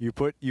 yeah. You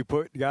put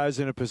guys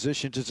in a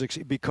position to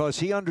succeed because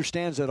he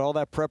understands that all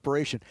that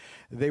preparation,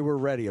 they were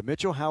ready.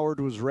 Mitchell Howard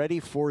was ready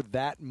for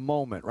that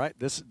moment, right?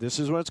 This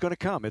is when it's going to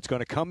come. It's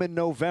going to come in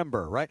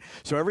November, right?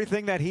 So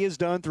everything that he has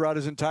done throughout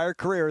his entire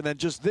career, and then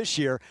just this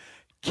year,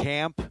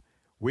 camp,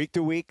 week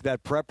to week,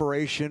 that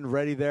preparation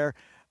ready there.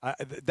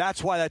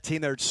 That's why that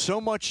team, there's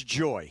so much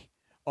joy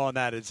on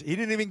that. He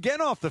didn't even get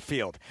off the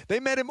field.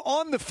 They met him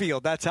on the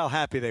field. That's how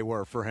happy they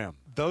were for him.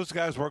 Those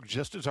guys work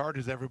just as hard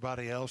as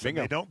everybody else,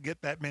 Bingo. and they don't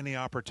get that many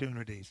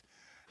opportunities.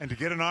 And to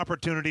get an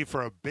opportunity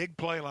for a big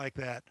play like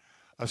that,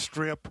 a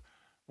strip,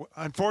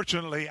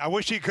 unfortunately, I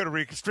wish he could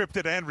have stripped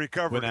it and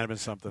recovered Wouldn't it. have been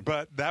something.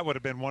 But that would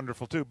have been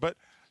wonderful, too. But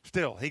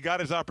still, he got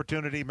his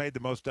opportunity, made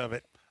the most of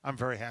it. I'm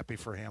very happy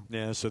for him.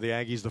 Yeah, so the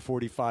Aggies, the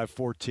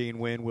 45-14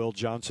 win. Will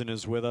Johnson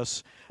is with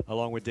us,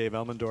 along with Dave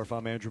Elmendorf.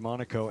 I'm Andrew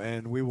Monaco,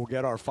 and we will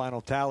get our final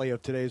tally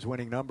of today's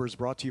winning numbers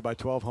brought to you by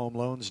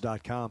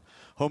 12homeloans.com,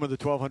 home of the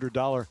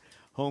 $1,200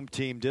 home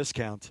team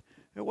discount.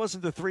 It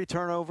wasn't the 3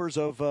 turnovers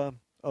of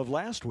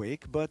last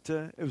week, but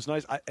it was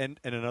nice. And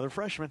another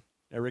freshman,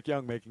 Eric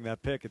Young, making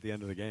that pick at the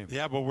end of the game.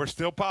 Yeah, but we're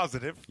still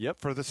positive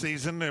for the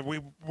season.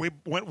 We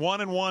went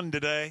 1-1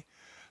 today.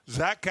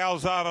 Zach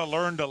Calzada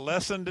learned a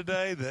lesson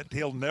today that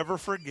he'll never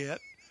forget.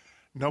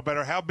 No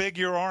matter how big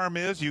your arm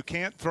is, you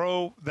can't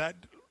throw that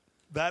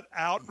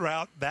out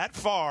route that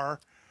far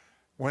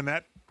when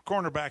that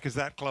cornerback is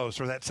that close,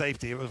 or that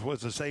safety. It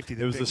was the safety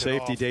that It was the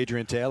safety,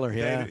 Dadrian Taylor,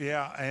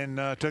 yeah.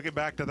 And took it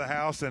back to the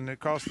house, and it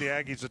cost the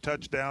Aggies a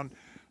touchdown.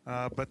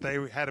 But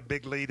they had a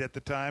big lead at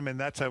the time, and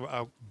that's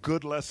a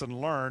good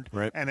lesson learned.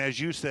 Right. And as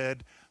you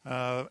said,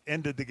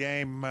 ended the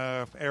game,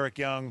 Eric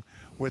Young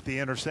with the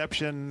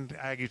interception.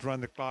 Aggies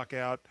run the clock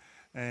out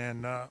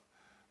and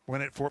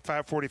win it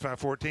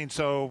 45-14.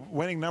 So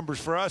winning numbers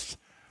for us,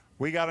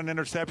 we got an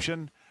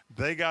interception.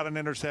 They got an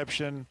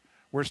interception.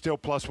 We're still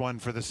 +1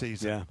 for the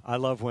season. Yeah, I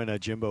love when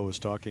Jimbo was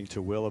talking to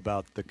Will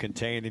about the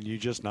contain, and you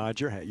just nod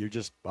your head. You're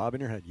just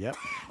bobbing your head. Yep.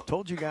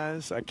 Told you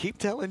guys. I keep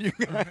telling you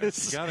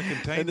guys. You got to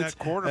contain that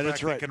quarterback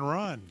that can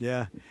run.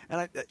 Yeah.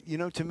 And,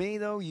 to me,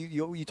 though,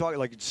 you talk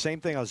like same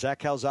thing. Zach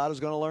Calzada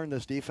is going to learn.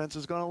 This defense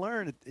is going to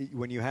learn.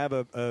 When you have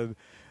an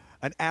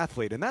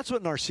athlete, and that's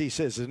what Narcisse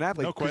is an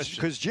athlete. No question.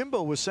 Because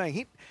Jimbo was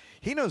saying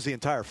he knows the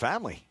entire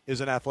family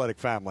is an athletic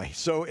family.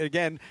 So,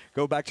 again,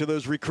 go back to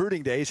those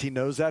recruiting days. He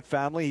knows that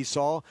family. He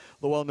saw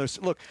the wellness.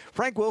 Look,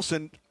 Frank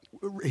Wilson,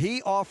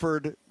 he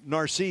offered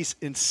Narcisse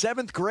in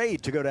 7th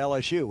grade to go to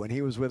LSU when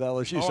he was with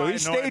LSU. So he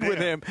stayed with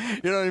him.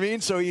 You know what I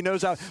mean? So he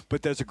knows how.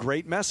 But there's a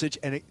great message.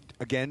 And,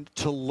 again,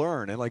 to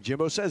learn. And like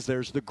Jimbo says,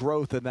 there's the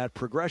growth and that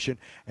progression.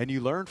 And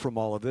you learn from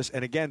all of this.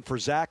 And, again, for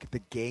Zach, the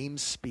game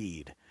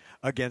speed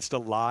against a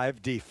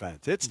live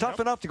defense. It's tough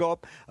enough to go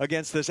up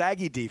against this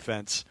Aggie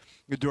defense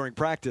during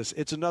practice.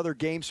 It's another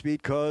game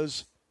speed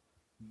because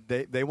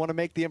they want to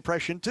make the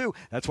impression too.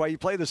 That's why you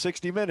play the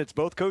 60 minutes.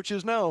 Both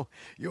coaches know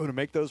you want to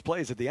make those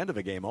plays at the end of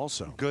a game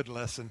also. Good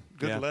lesson.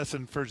 Good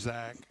lesson for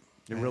Zach.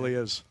 It really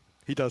is.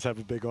 He does have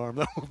a big arm,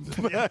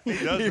 though. Yeah, he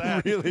does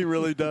that. He really,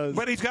 really does.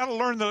 But he's got to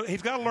learn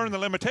the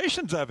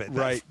limitations of it.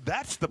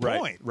 That's the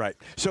point. Right.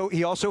 So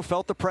he also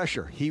felt the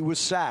pressure. He was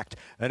sacked.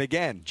 And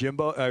again,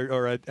 Jimbo,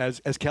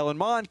 as Kellen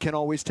Mond can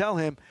always tell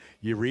him,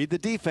 you read the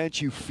defense,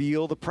 you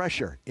feel the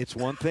pressure. It's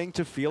one thing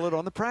to feel it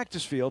on the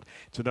practice field.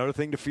 It's another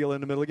thing to feel it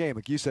in the middle of the game.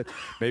 Like you said,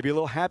 maybe a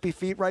little happy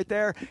feet right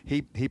there.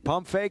 He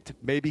pump faked.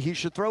 Maybe he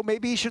should throw.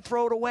 Maybe he should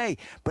throw it away.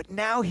 But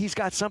now he's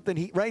got something.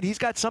 He's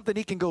got something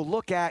he can go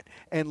look at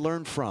and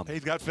learn from.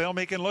 He's got film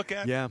he can look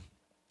at. Yeah.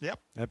 Yep.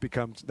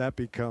 That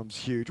becomes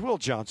huge. Will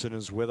Johnson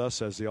is with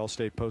us as the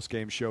Allstate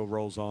postgame show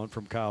rolls on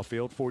from Kyle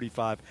Field.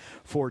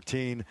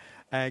 45-14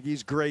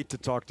 Aggies. Great to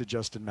talk to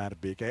Justin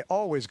Madubuike.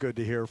 Always good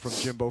to hear from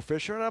Jimbo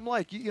Fisher. And I'm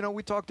like,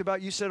 we talked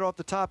about, you said it off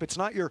the top, it's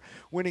not your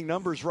winning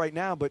numbers right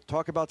now, but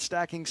talk about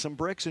stacking some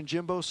bricks, and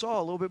Jimbo saw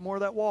a little bit more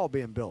of that wall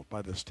being built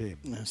by this team.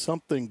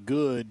 Something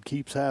good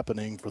keeps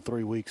happening for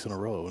 3 weeks in a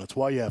row. And that's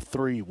why you have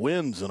 3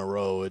 wins in a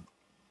row.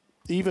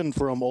 Even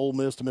from Ole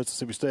Miss to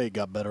Mississippi State,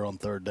 got better on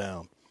third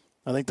down.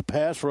 I think the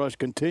pass rush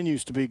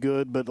continues to be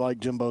good, but like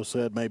Jimbo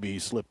said, maybe he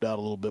slipped out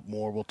a little bit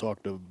more. We'll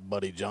talk to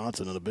Buddy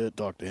Johnson in a bit,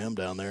 talk to him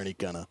down there,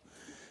 and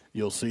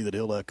you'll see that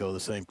he'll echo the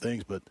same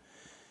things. But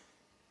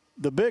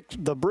the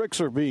bricks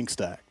are being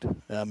stacked.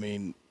 I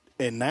mean,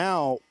 and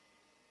now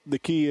the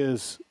key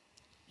is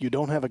you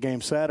don't have a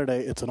game Saturday.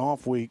 It's an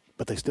off week,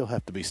 but they still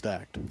have to be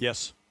stacked.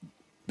 Yes.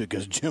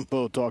 Because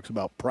Jimbo talks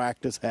about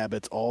practice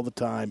habits all the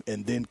time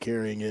and then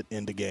carrying it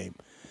into game.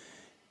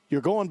 You're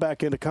going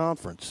back into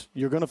conference.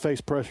 You're going to face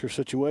pressure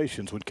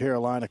situations when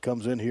Carolina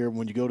comes in here,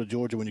 when you go to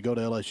Georgia, when you go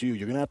to LSU.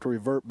 You're going to have to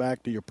revert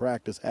back to your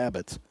practice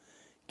habits.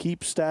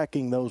 Keep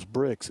stacking those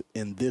bricks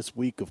in this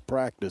week of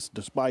practice.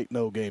 Despite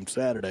no game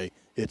Saturday,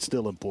 it's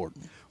still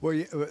important.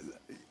 Well,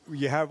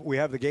 we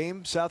have the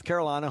game, South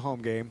Carolina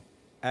home game,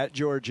 at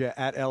Georgia,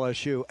 at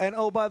LSU. And,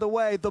 oh, by the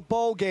way, the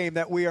bowl game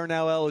that we are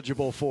now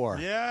eligible for.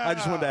 Yeah. I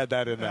just wanted to add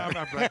that in there. I'm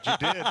glad you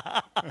did.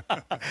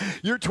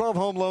 Your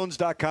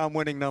 12homeloans.com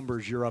winning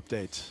numbers, your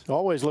updates.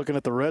 Always looking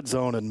at the red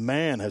zone, and,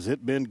 man, has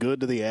it been good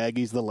to the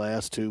Aggies the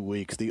last 2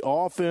 weeks. The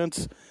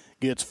offense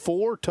gets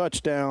 4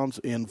 touchdowns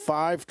in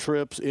 5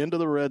 trips into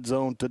the red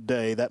zone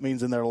today. That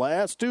means in their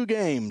last 2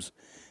 games,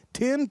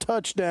 10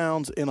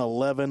 touchdowns in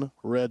 11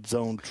 red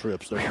zone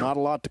trips. There's not a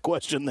lot to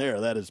question there.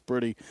 That is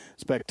pretty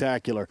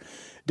spectacular.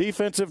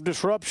 Defensive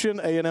disruption,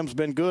 A&M's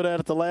been good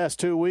at it the last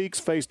 2 weeks.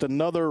 Faced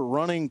another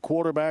running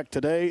quarterback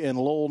today in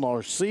Lowell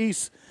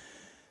Narcisse.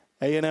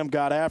 A&M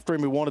got after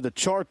him. We wanted to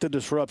chart the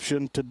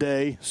disruption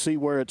today, see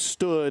where it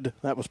stood.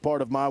 That was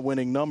part of my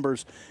winning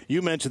numbers.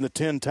 You mentioned the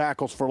 10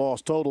 tackles for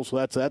loss total, so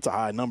that's a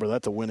high number.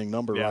 That's a winning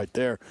number right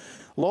there.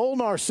 Lowell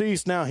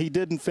Narcisse, now he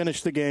didn't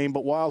finish the game,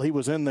 but while he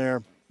was in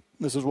there,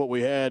 this is what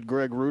we had.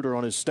 Greg Reuter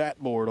on his stat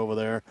board over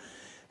there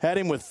had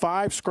him with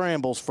 5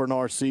 scrambles for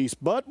Narcisse.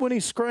 But when he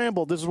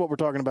scrambled, this is what we're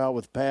talking about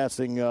with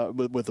passing,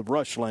 with the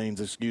rush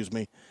lanes,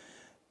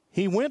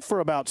 he went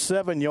for about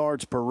 7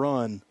 yards per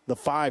run the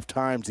 5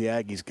 times the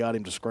Aggies got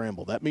him to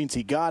scramble. That means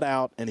he got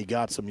out and he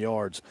got some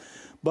yards.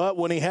 But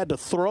when he had to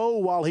throw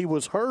while he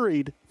was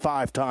hurried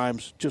 5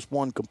 times, just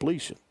 1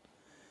 completion.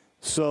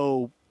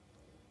 So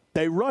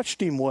they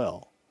rushed him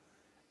well.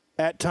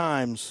 At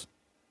times,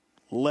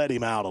 let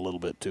him out a little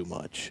bit too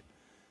much.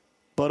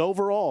 But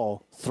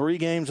overall, 3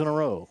 games in a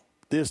row,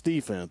 this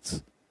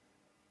defense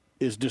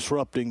is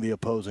disrupting the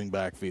opposing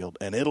backfield,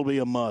 and it'll be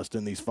a must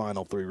in these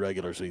final 3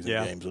 regular season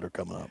games that are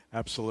coming up.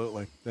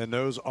 Absolutely. And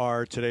those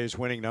are today's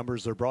winning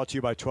numbers. They're brought to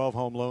you by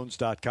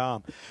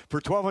 12homeloans.com. For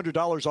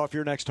 $1,200 off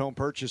your next home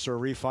purchase or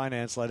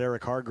refinance, let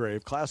Eric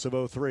Hargrave, class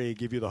of 03,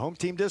 give you the home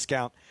team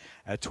discount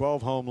at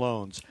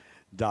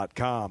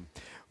 12homeloans.com.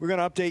 We're going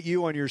to update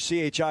you on your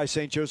CHI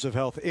St. Joseph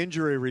Health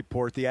injury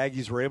report. The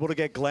Aggies were able to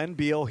get Glenn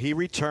Beal. He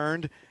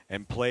returned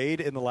and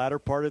played in the latter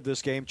part of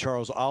this game.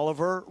 Charles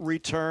Oliver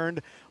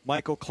returned.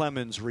 Michael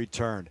Clemens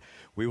returned.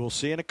 We will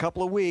see in a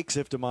couple of weeks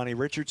if Damani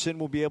Richardson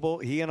will be able.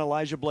 He and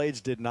Elijah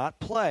Blades did not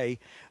play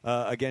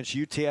against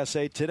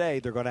UTSA today.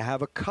 They're going to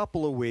have a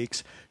couple of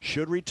weeks.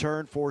 Should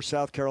return for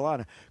South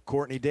Carolina.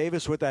 Courtney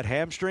Davis with that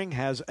hamstring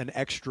has an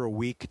extra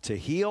week to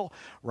heal.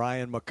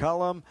 Ryan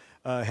McCullum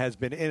has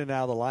been in and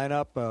out of the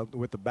lineup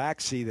with the back.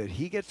 See that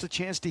he gets a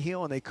chance to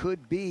heal, and they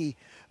could be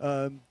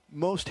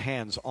most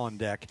hands on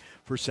deck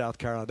for South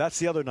Carolina. That's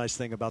the other nice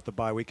thing about the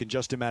bye week, and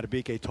Justin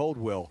Madubuike told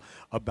Will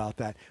about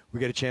that. We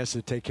get a chance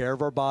to take care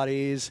of our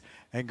bodies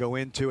and go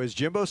into, as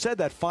Jimbo said,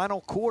 that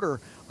final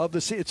quarter of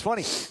the season. It's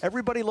funny.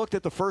 Everybody looked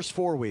at the first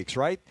 4 weeks,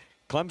 right?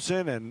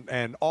 Clemson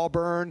and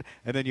Auburn,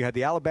 and then you had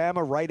the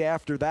Alabama right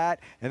after that,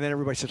 and then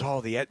everybody says,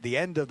 oh, the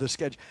end of the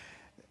schedule.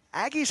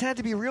 Aggies had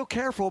to be real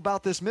careful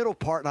about this middle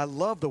part, and I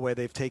love the way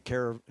they've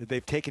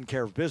taken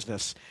care of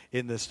business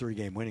in this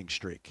 3-game winning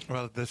streak.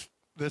 Well,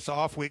 this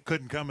off week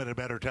couldn't come at a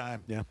better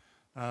time. Yeah,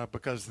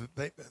 because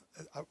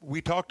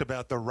we talked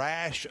about the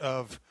rash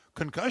of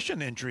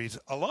concussion injuries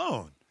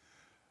alone,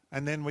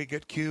 and then we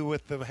get Q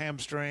with the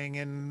hamstring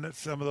and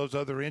some of those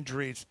other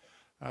injuries.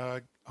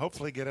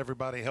 Hopefully, get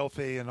everybody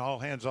healthy and all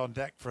hands on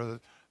deck for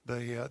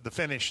the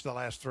finish, the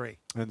last three.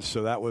 And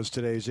so that was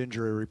today's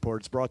injury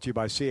reports, brought to you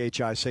by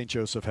CHI St.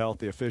 Joseph Health,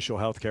 the official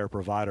healthcare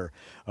provider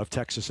of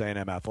Texas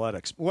A&M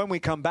Athletics. When we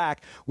come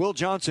back, Will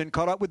Johnson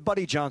caught up with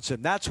Buddy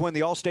Johnson. That's when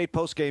the All-State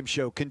postgame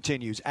show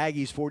continues.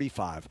 Aggies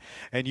 45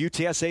 and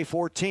UTSA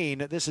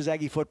 14. This is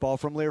Aggie football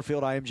from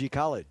Learfield IMG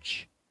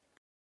College.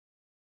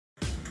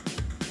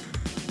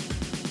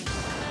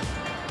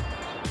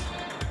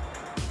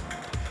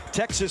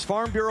 Texas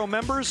Farm Bureau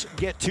members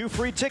get 2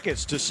 free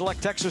tickets to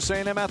select Texas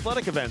A&M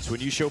athletic events when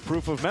you show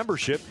proof of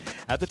membership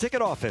at the ticket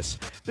office.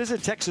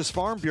 Visit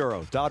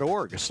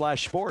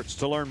texasfarmbureau.org/sports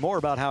to learn more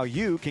about how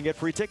you can get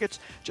free tickets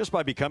just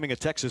by becoming a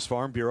Texas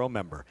Farm Bureau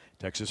member.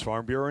 Texas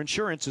Farm Bureau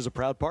Insurance is a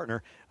proud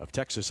partner of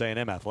Texas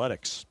A&M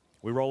Athletics.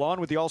 We roll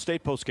on with the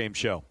All-State postgame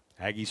show.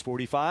 Aggies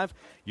 45,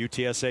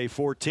 UTSA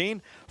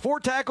 14. 4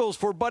 tackles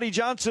for Buddy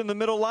Johnson, the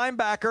middle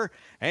linebacker,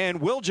 and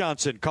Will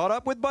Johnson caught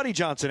up with Buddy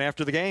Johnson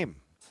after the game.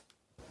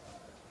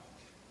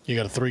 You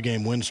got a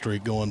 3-game win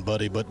streak going,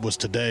 Buddy, but was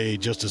today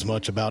just as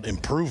much about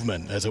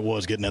improvement as it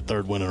was getting that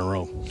 3rd win in a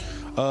row?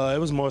 It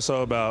was more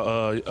so about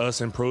us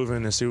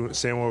improving and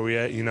seeing where we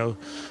at.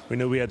 We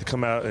knew we had to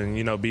come out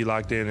and, be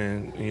locked in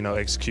and,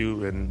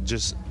 execute and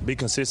just be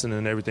consistent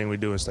in everything we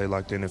do and stay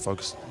locked in and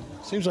focused.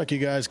 Seems like you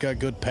guys got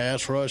good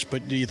pass rush,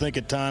 but do you think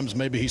at times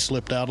maybe he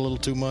slipped out a little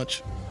too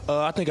much?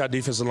 I think our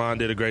defensive line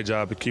did a great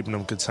job of keeping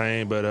them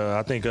contained, but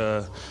I think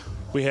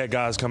we had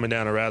guys coming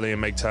down to rally and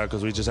make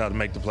tackles. We just had to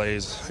make the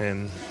plays.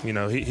 And,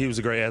 he was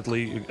a great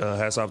athlete.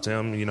 Hats off to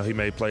him. He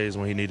made plays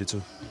when he needed to.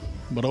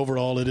 But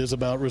overall, it is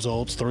about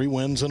results. 3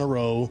 wins in a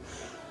row.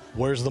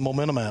 Where's the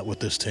momentum at with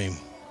this team?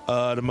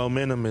 The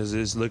momentum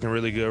is looking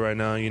really good right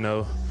now.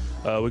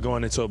 We're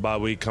going into a bye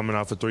week coming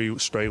off of 3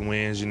 straight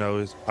wins.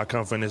 Our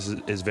confidence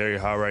is very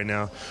high right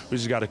now. We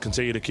just got to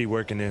continue to keep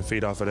working and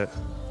feed off of that.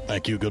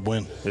 Thank you. Good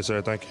win. Yes,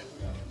 sir. Thank you.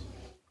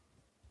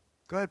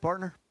 Go ahead,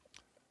 partner.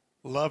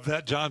 Love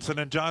that Johnson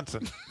 &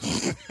 Johnson.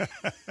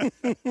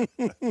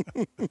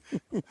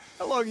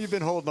 How long have you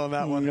been holding on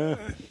that one?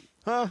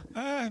 Huh?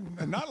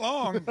 Not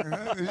long.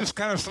 It just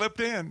kind of slipped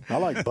in. I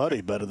like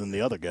Buddy better than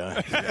the other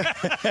guy.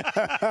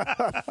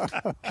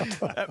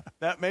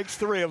 that makes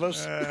 3 of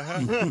us.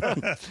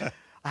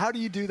 How do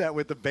you do that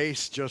with the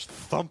bass just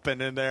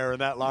thumping in there in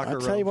that locker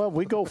room? I tell you what,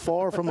 we go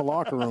far from the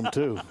locker room,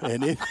 too.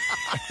 And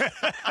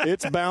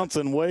it's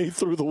bouncing way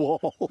through the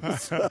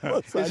walls.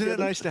 Isn't it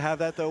nice to have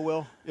that, though,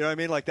 Will? You know what I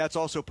mean? Like, that's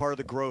also part of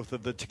the growth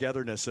of the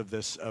togetherness of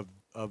this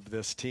of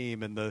this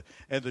team and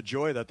the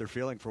joy that they're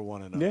feeling for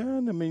one another. Yeah,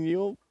 and I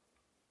mean,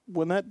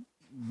 when that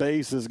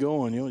bass is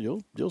going,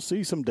 you'll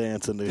see some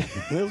dancing.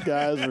 Those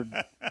guys are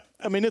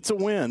 – I mean, it's a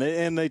win,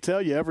 and they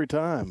tell you every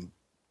time.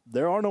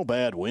 There are no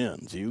bad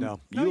wins. You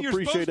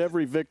appreciate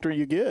every victory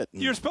you get.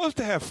 You're supposed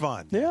to have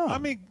fun. Yeah. I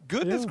mean,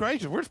 goodness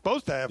gracious, we're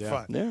supposed to have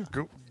fun. Yeah.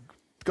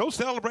 Go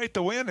celebrate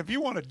the win. If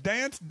you want to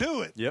dance,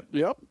 do it.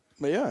 Yep.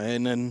 Yeah,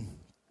 and then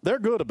they're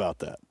good about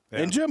that. Yeah.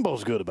 And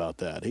Jimbo's good about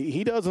that.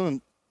 He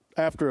doesn't,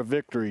 after a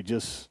victory,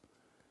 just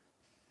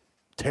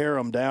tear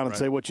them down and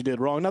say what you did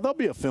wrong. Now, there'll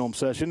be a film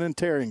session, and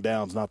tearing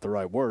down's not the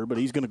right word, but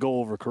he's going to go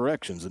over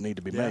corrections that need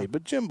to be made.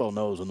 But Jimbo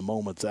knows in the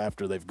moments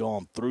after they've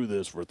gone through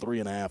this for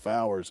 3.5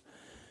 hours,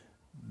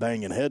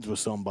 banging heads with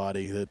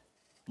somebody, that,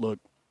 look,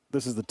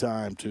 this is the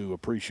time to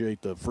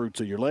appreciate the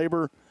fruits of your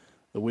labor,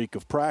 the week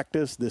of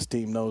practice. This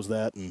team knows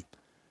that, and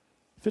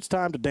if it's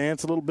time to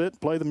dance a little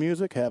bit, play the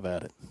music, have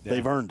at it. Yeah,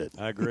 they've earned it.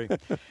 I agree.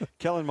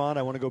 Kellen Mond,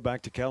 I want to go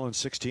back to Kellen,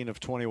 16 of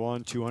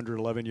 21,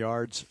 211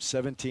 yards,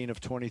 17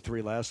 of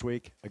 23 last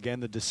week. Again,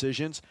 the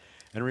decisions.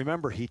 And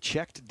remember, he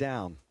checked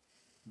down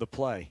the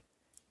play,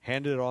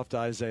 handed it off to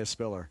Isaiah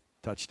Spiller,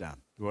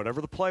 touchdown.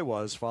 Whatever the play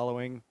was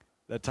following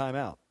that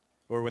timeout,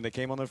 or when they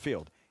came on the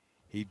field.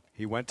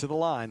 He went to the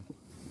line.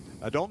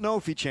 I don't know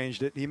if he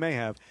changed it. He may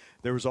have.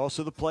 There was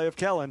also the play of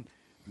Kellen.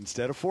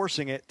 Instead of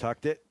forcing it,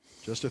 tucked it,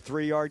 just a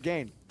 3-yard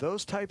gain.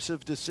 Those types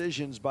of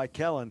decisions by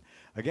Kellen.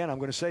 Again, I'm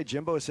going to say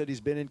Jimbo said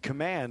he's been in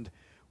command.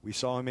 We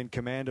saw him in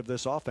command of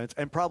this offense,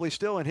 and probably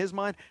still, in his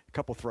mind, a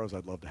couple throws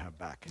I'd love to have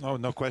back. Oh,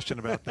 no question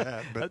about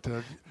that. But,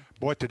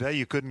 boy, today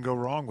you couldn't go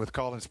wrong with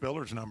Colin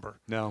Spiller's number.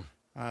 No.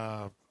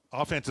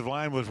 Offensive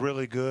line was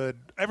really good.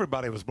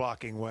 Everybody was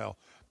blocking well,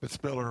 but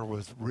Spiller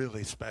was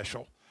really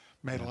special.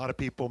 Made a lot of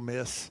people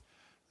miss.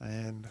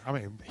 And, I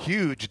mean,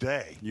 huge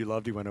day. You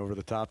loved he went over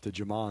the top to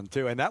Jamon,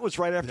 too. And that was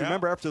right after,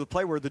 remember, after the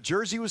play where the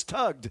jersey was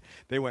tugged,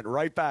 they went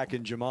right back,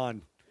 and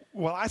Jamon.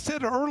 Well, I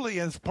said early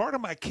as part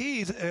of my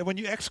keys, when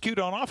you execute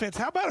on offense,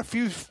 how about a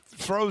few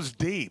throws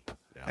deep?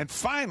 Yeah. And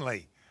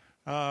finally,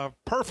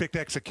 perfect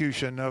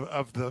execution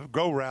of the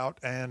go route,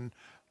 and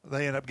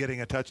they end up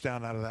getting a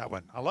touchdown out of that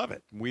one. I love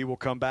it. We will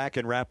come back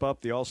and wrap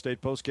up the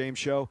All-State postgame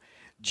show.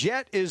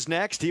 Jet is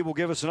next. He will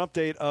give us an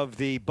update of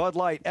the Bud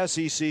Light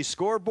SEC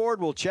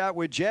scoreboard. We'll chat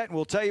with Jet, and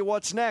we'll tell you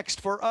what's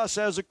next for us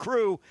as a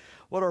crew,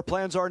 what our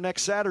plans are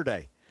next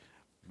Saturday.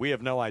 We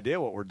have no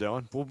idea what we're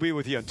doing. We'll be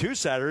with you on 2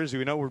 Saturdays.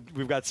 We know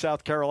we've got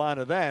South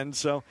Carolina then,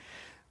 so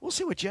we'll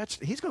see what Jet's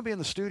 – he's going to be in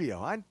the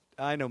studio.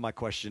 I know my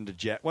question to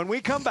Jet. When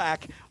we come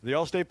back, the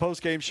All-State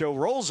postgame show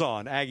rolls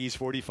on. Aggies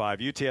 45,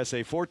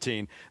 UTSA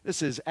 14.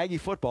 This is Aggie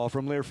football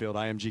from Learfield,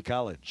 IMG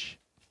College.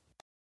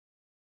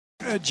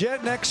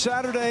 Jet, next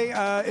Saturday,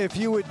 if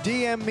you would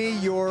DM me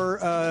your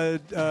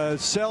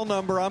cell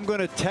number, I'm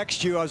going to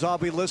text you as I'll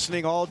be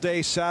listening all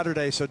day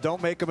Saturday, so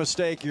don't make a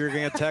mistake. You're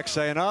going to text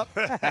saying,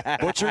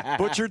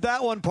 butchered that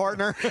one,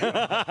 partner.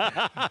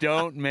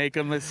 Don't make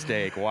a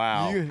mistake.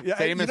 Wow.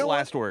 Famous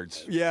last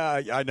words.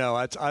 Yeah, I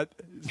know.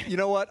 You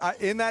know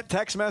what? In that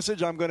text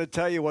message, I'm going to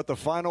tell you what the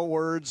final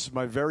words,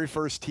 my very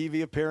first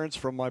TV appearance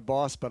from my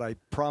boss, but I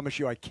promise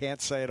you I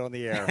can't say it on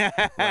the air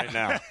right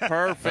now.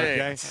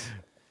 Perfect. Okay?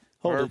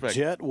 Hold it,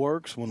 Jet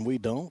works when we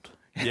don't?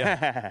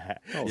 Yeah.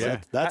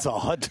 That's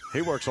odd.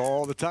 He works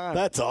all the time.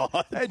 That's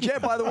odd. Hey,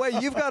 Jet, by the way,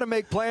 you've got to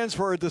make plans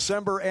for a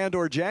December and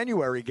or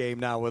January game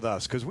now with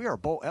us because we are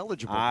bowl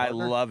eligible.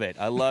 Partner. love it.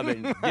 I love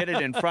it. Get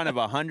it in front of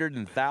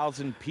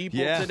 100,000 people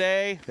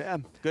today. Yeah.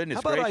 Goodness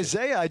How about gracious.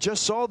 Isaiah? I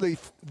just saw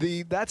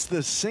that's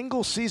the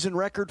single season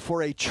record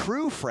for a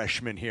true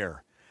freshman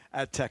here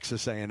at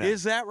Texas A&M.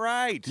 Is that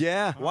right?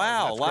 Yeah.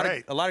 Wow.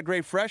 A lot of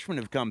great freshmen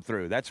have come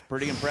through. That's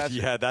pretty impressive.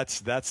 Yeah, that's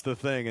the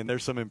thing, and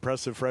there's some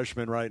impressive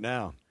freshmen right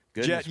now.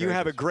 Goodness Jet, you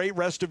have a great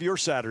rest of your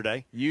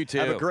Saturday. You too.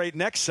 Have a great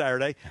next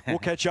Saturday. We'll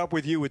catch up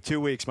with you with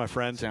 2 weeks, my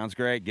friend. Sounds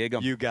great. Gig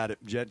 'em. You got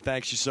it, Jet.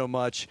 Thanks you so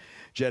much.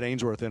 Jet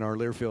Ainsworth in our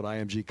Learfield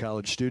IMG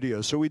College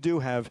studio. So we do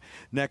have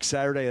next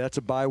Saturday. That's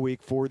a bye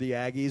week for the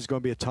Aggies.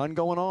 Going to be a ton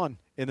going on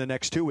in the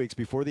next 2 weeks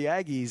before the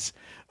Aggies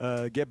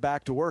get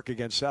back to work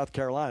against South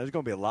Carolina. There's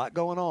going to be a lot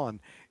going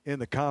on in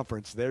the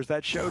conference. There's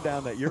that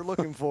showdown that you're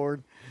looking for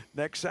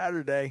next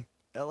Saturday.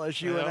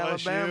 LSU and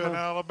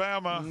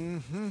Alabama.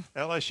 Mm-hmm.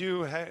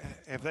 LSU,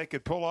 if they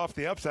could pull off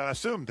the upset, I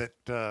assume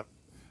that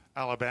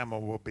Alabama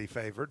will be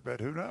favored,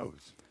 but who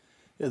knows?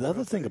 Yeah, the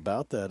other thing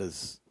about that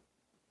is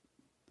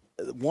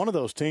one of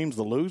those teams,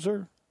 the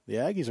loser, the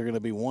Aggies are going to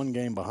be one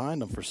game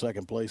behind them for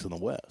second place in the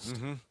West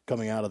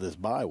coming out of this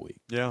bye week.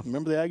 Yeah.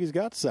 Remember the Aggies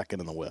got second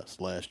in the West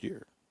last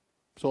year.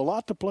 So a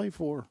lot to play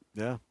for.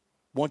 Yeah.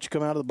 Once you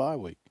come out of the bye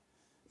week.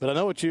 But I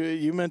know what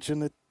you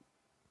mentioned that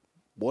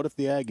what if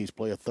the Aggies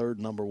play a third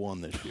number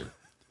one this year?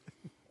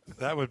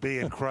 That would be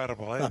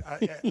incredible. As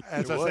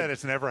I said,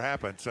 it's never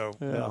happened. So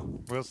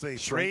we'll see.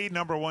 3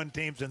 number one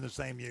teams in the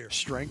same year.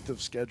 Strength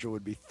of schedule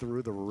would be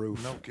through the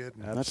roof. No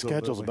kidding. That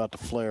schedule's about to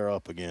flare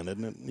up again,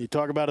 isn't it? You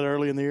talk about it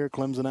early in the year,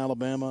 Clemson,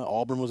 Alabama.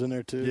 Auburn was in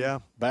there too. Yeah.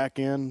 Back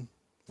in.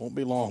 Won't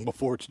be long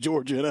before it's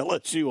Georgia and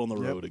LSU on the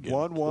road again.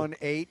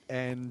 1-1-8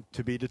 and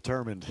to be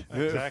determined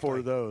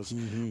for those.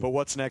 But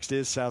what's next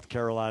is South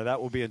Carolina. That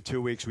will be in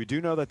 2 weeks. We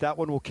do know that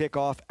one will kick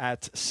off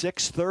at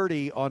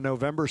 6:30 on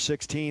November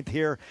 16th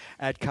here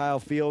at Kyle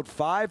Field,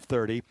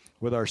 5:30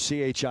 with our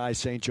CHI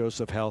St.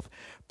 Joseph Health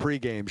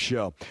pregame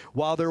show.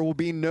 While there will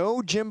be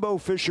no Jimbo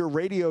Fisher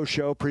radio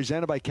show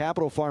presented by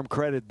Capital Farm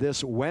Credit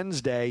this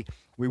Wednesday,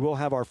 we will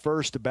have our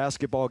first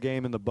basketball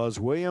game in the Buzz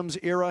Williams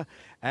era,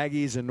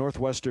 Aggies and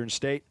Northwestern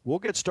State. We'll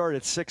get started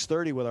at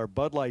 6:30 with our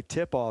Bud Light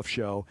tip-off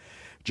show.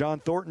 John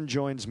Thornton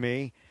joins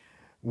me.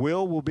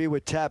 Will be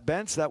with Tab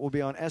Bentz. That will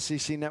be on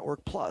SEC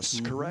Network Plus,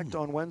 correct,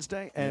 on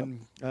Wednesday?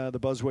 And the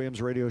Buzz Williams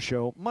radio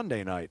show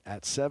Monday night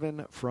at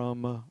 7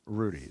 from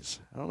Rudy's.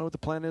 I don't know what the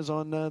plan is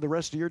on the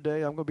rest of your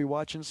day. I'm going to be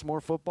watching some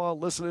more football,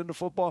 listening to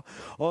football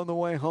on the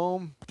way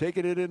home,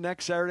 taking it in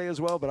next Saturday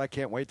as well, but I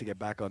can't wait to get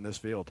back on this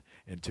field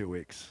in 2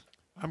 weeks.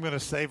 I'm going to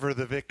savor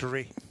the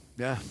victory.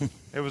 Yeah.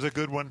 It was a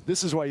good one.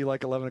 This is why you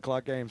like 11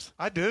 o'clock games.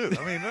 I do.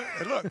 I mean,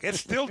 look, it's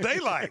still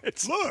daylight.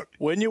 Look.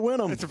 When you win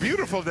them. It's a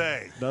beautiful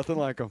day. Nothing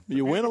like them.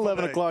 You win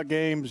 11 o'clock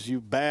games,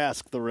 you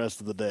bask the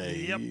rest of the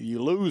day. Yep.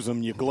 You lose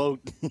them, you gloat.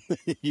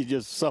 You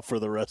just suffer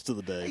the rest of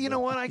the day. You know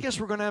what? I guess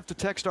we're going to have to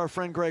text our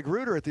friend Greg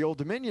Reuter at the Old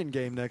Dominion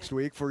game next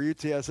week for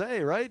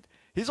UTSA, right?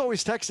 He's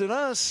always texting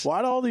us.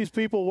 Why do all these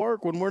people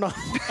work when we're not?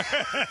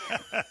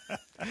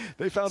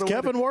 They found Is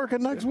Kevin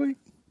working next week?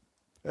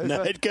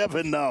 No,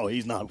 Kevin, no,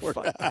 he's not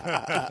working.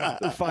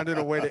 They're finding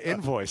a way to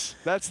invoice.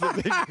 That's the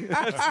big.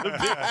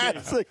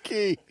 That's the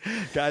key.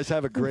 Guys,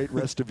 have a great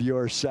rest of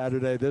your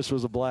Saturday. This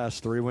was a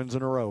blast. 3 wins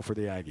in a row for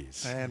the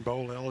Aggies. And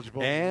bowl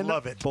eligible. And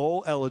love it.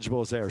 Bowl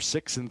eligible is there.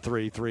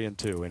 6-3,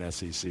 3-2 in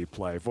SEC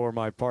play. For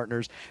my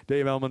partners,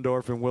 Dave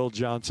Elmendorf and Will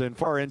Johnson.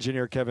 For our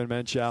engineer, Kevin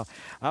Menchow.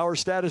 Our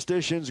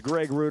statisticians,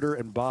 Greg Reuter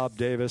and Bob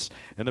Davis.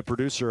 And the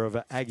producer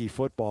of Aggie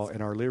Football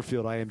in our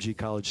Learfield IMG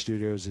College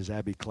studios is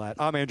Abby Klatt.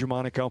 I'm Andrew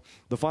Monaco.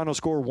 The final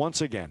score once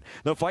again,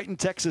 the Fighting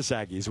Texas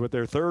Aggies with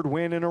their 3rd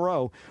win in a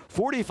row,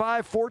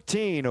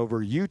 45-14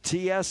 over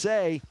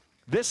UTSA.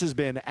 This has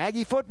been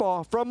Aggie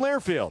Football from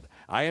Learfield,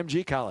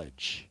 IMG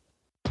College.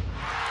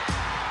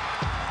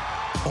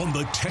 On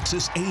the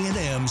Texas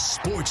A&M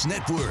Sports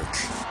Network.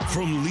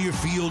 From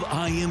Learfield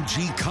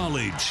IMG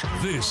College,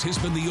 this has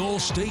been the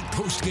All-State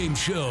Postgame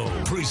Show,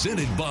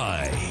 presented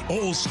by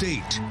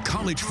All-State.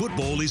 College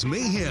football is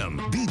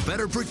mayhem. Be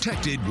better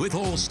protected with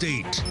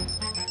All-State.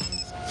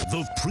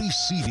 The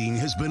preceding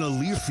has been a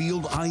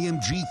Learfield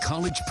IMG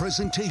College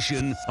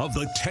presentation of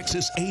the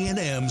Texas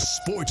A&M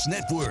Sports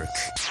Network.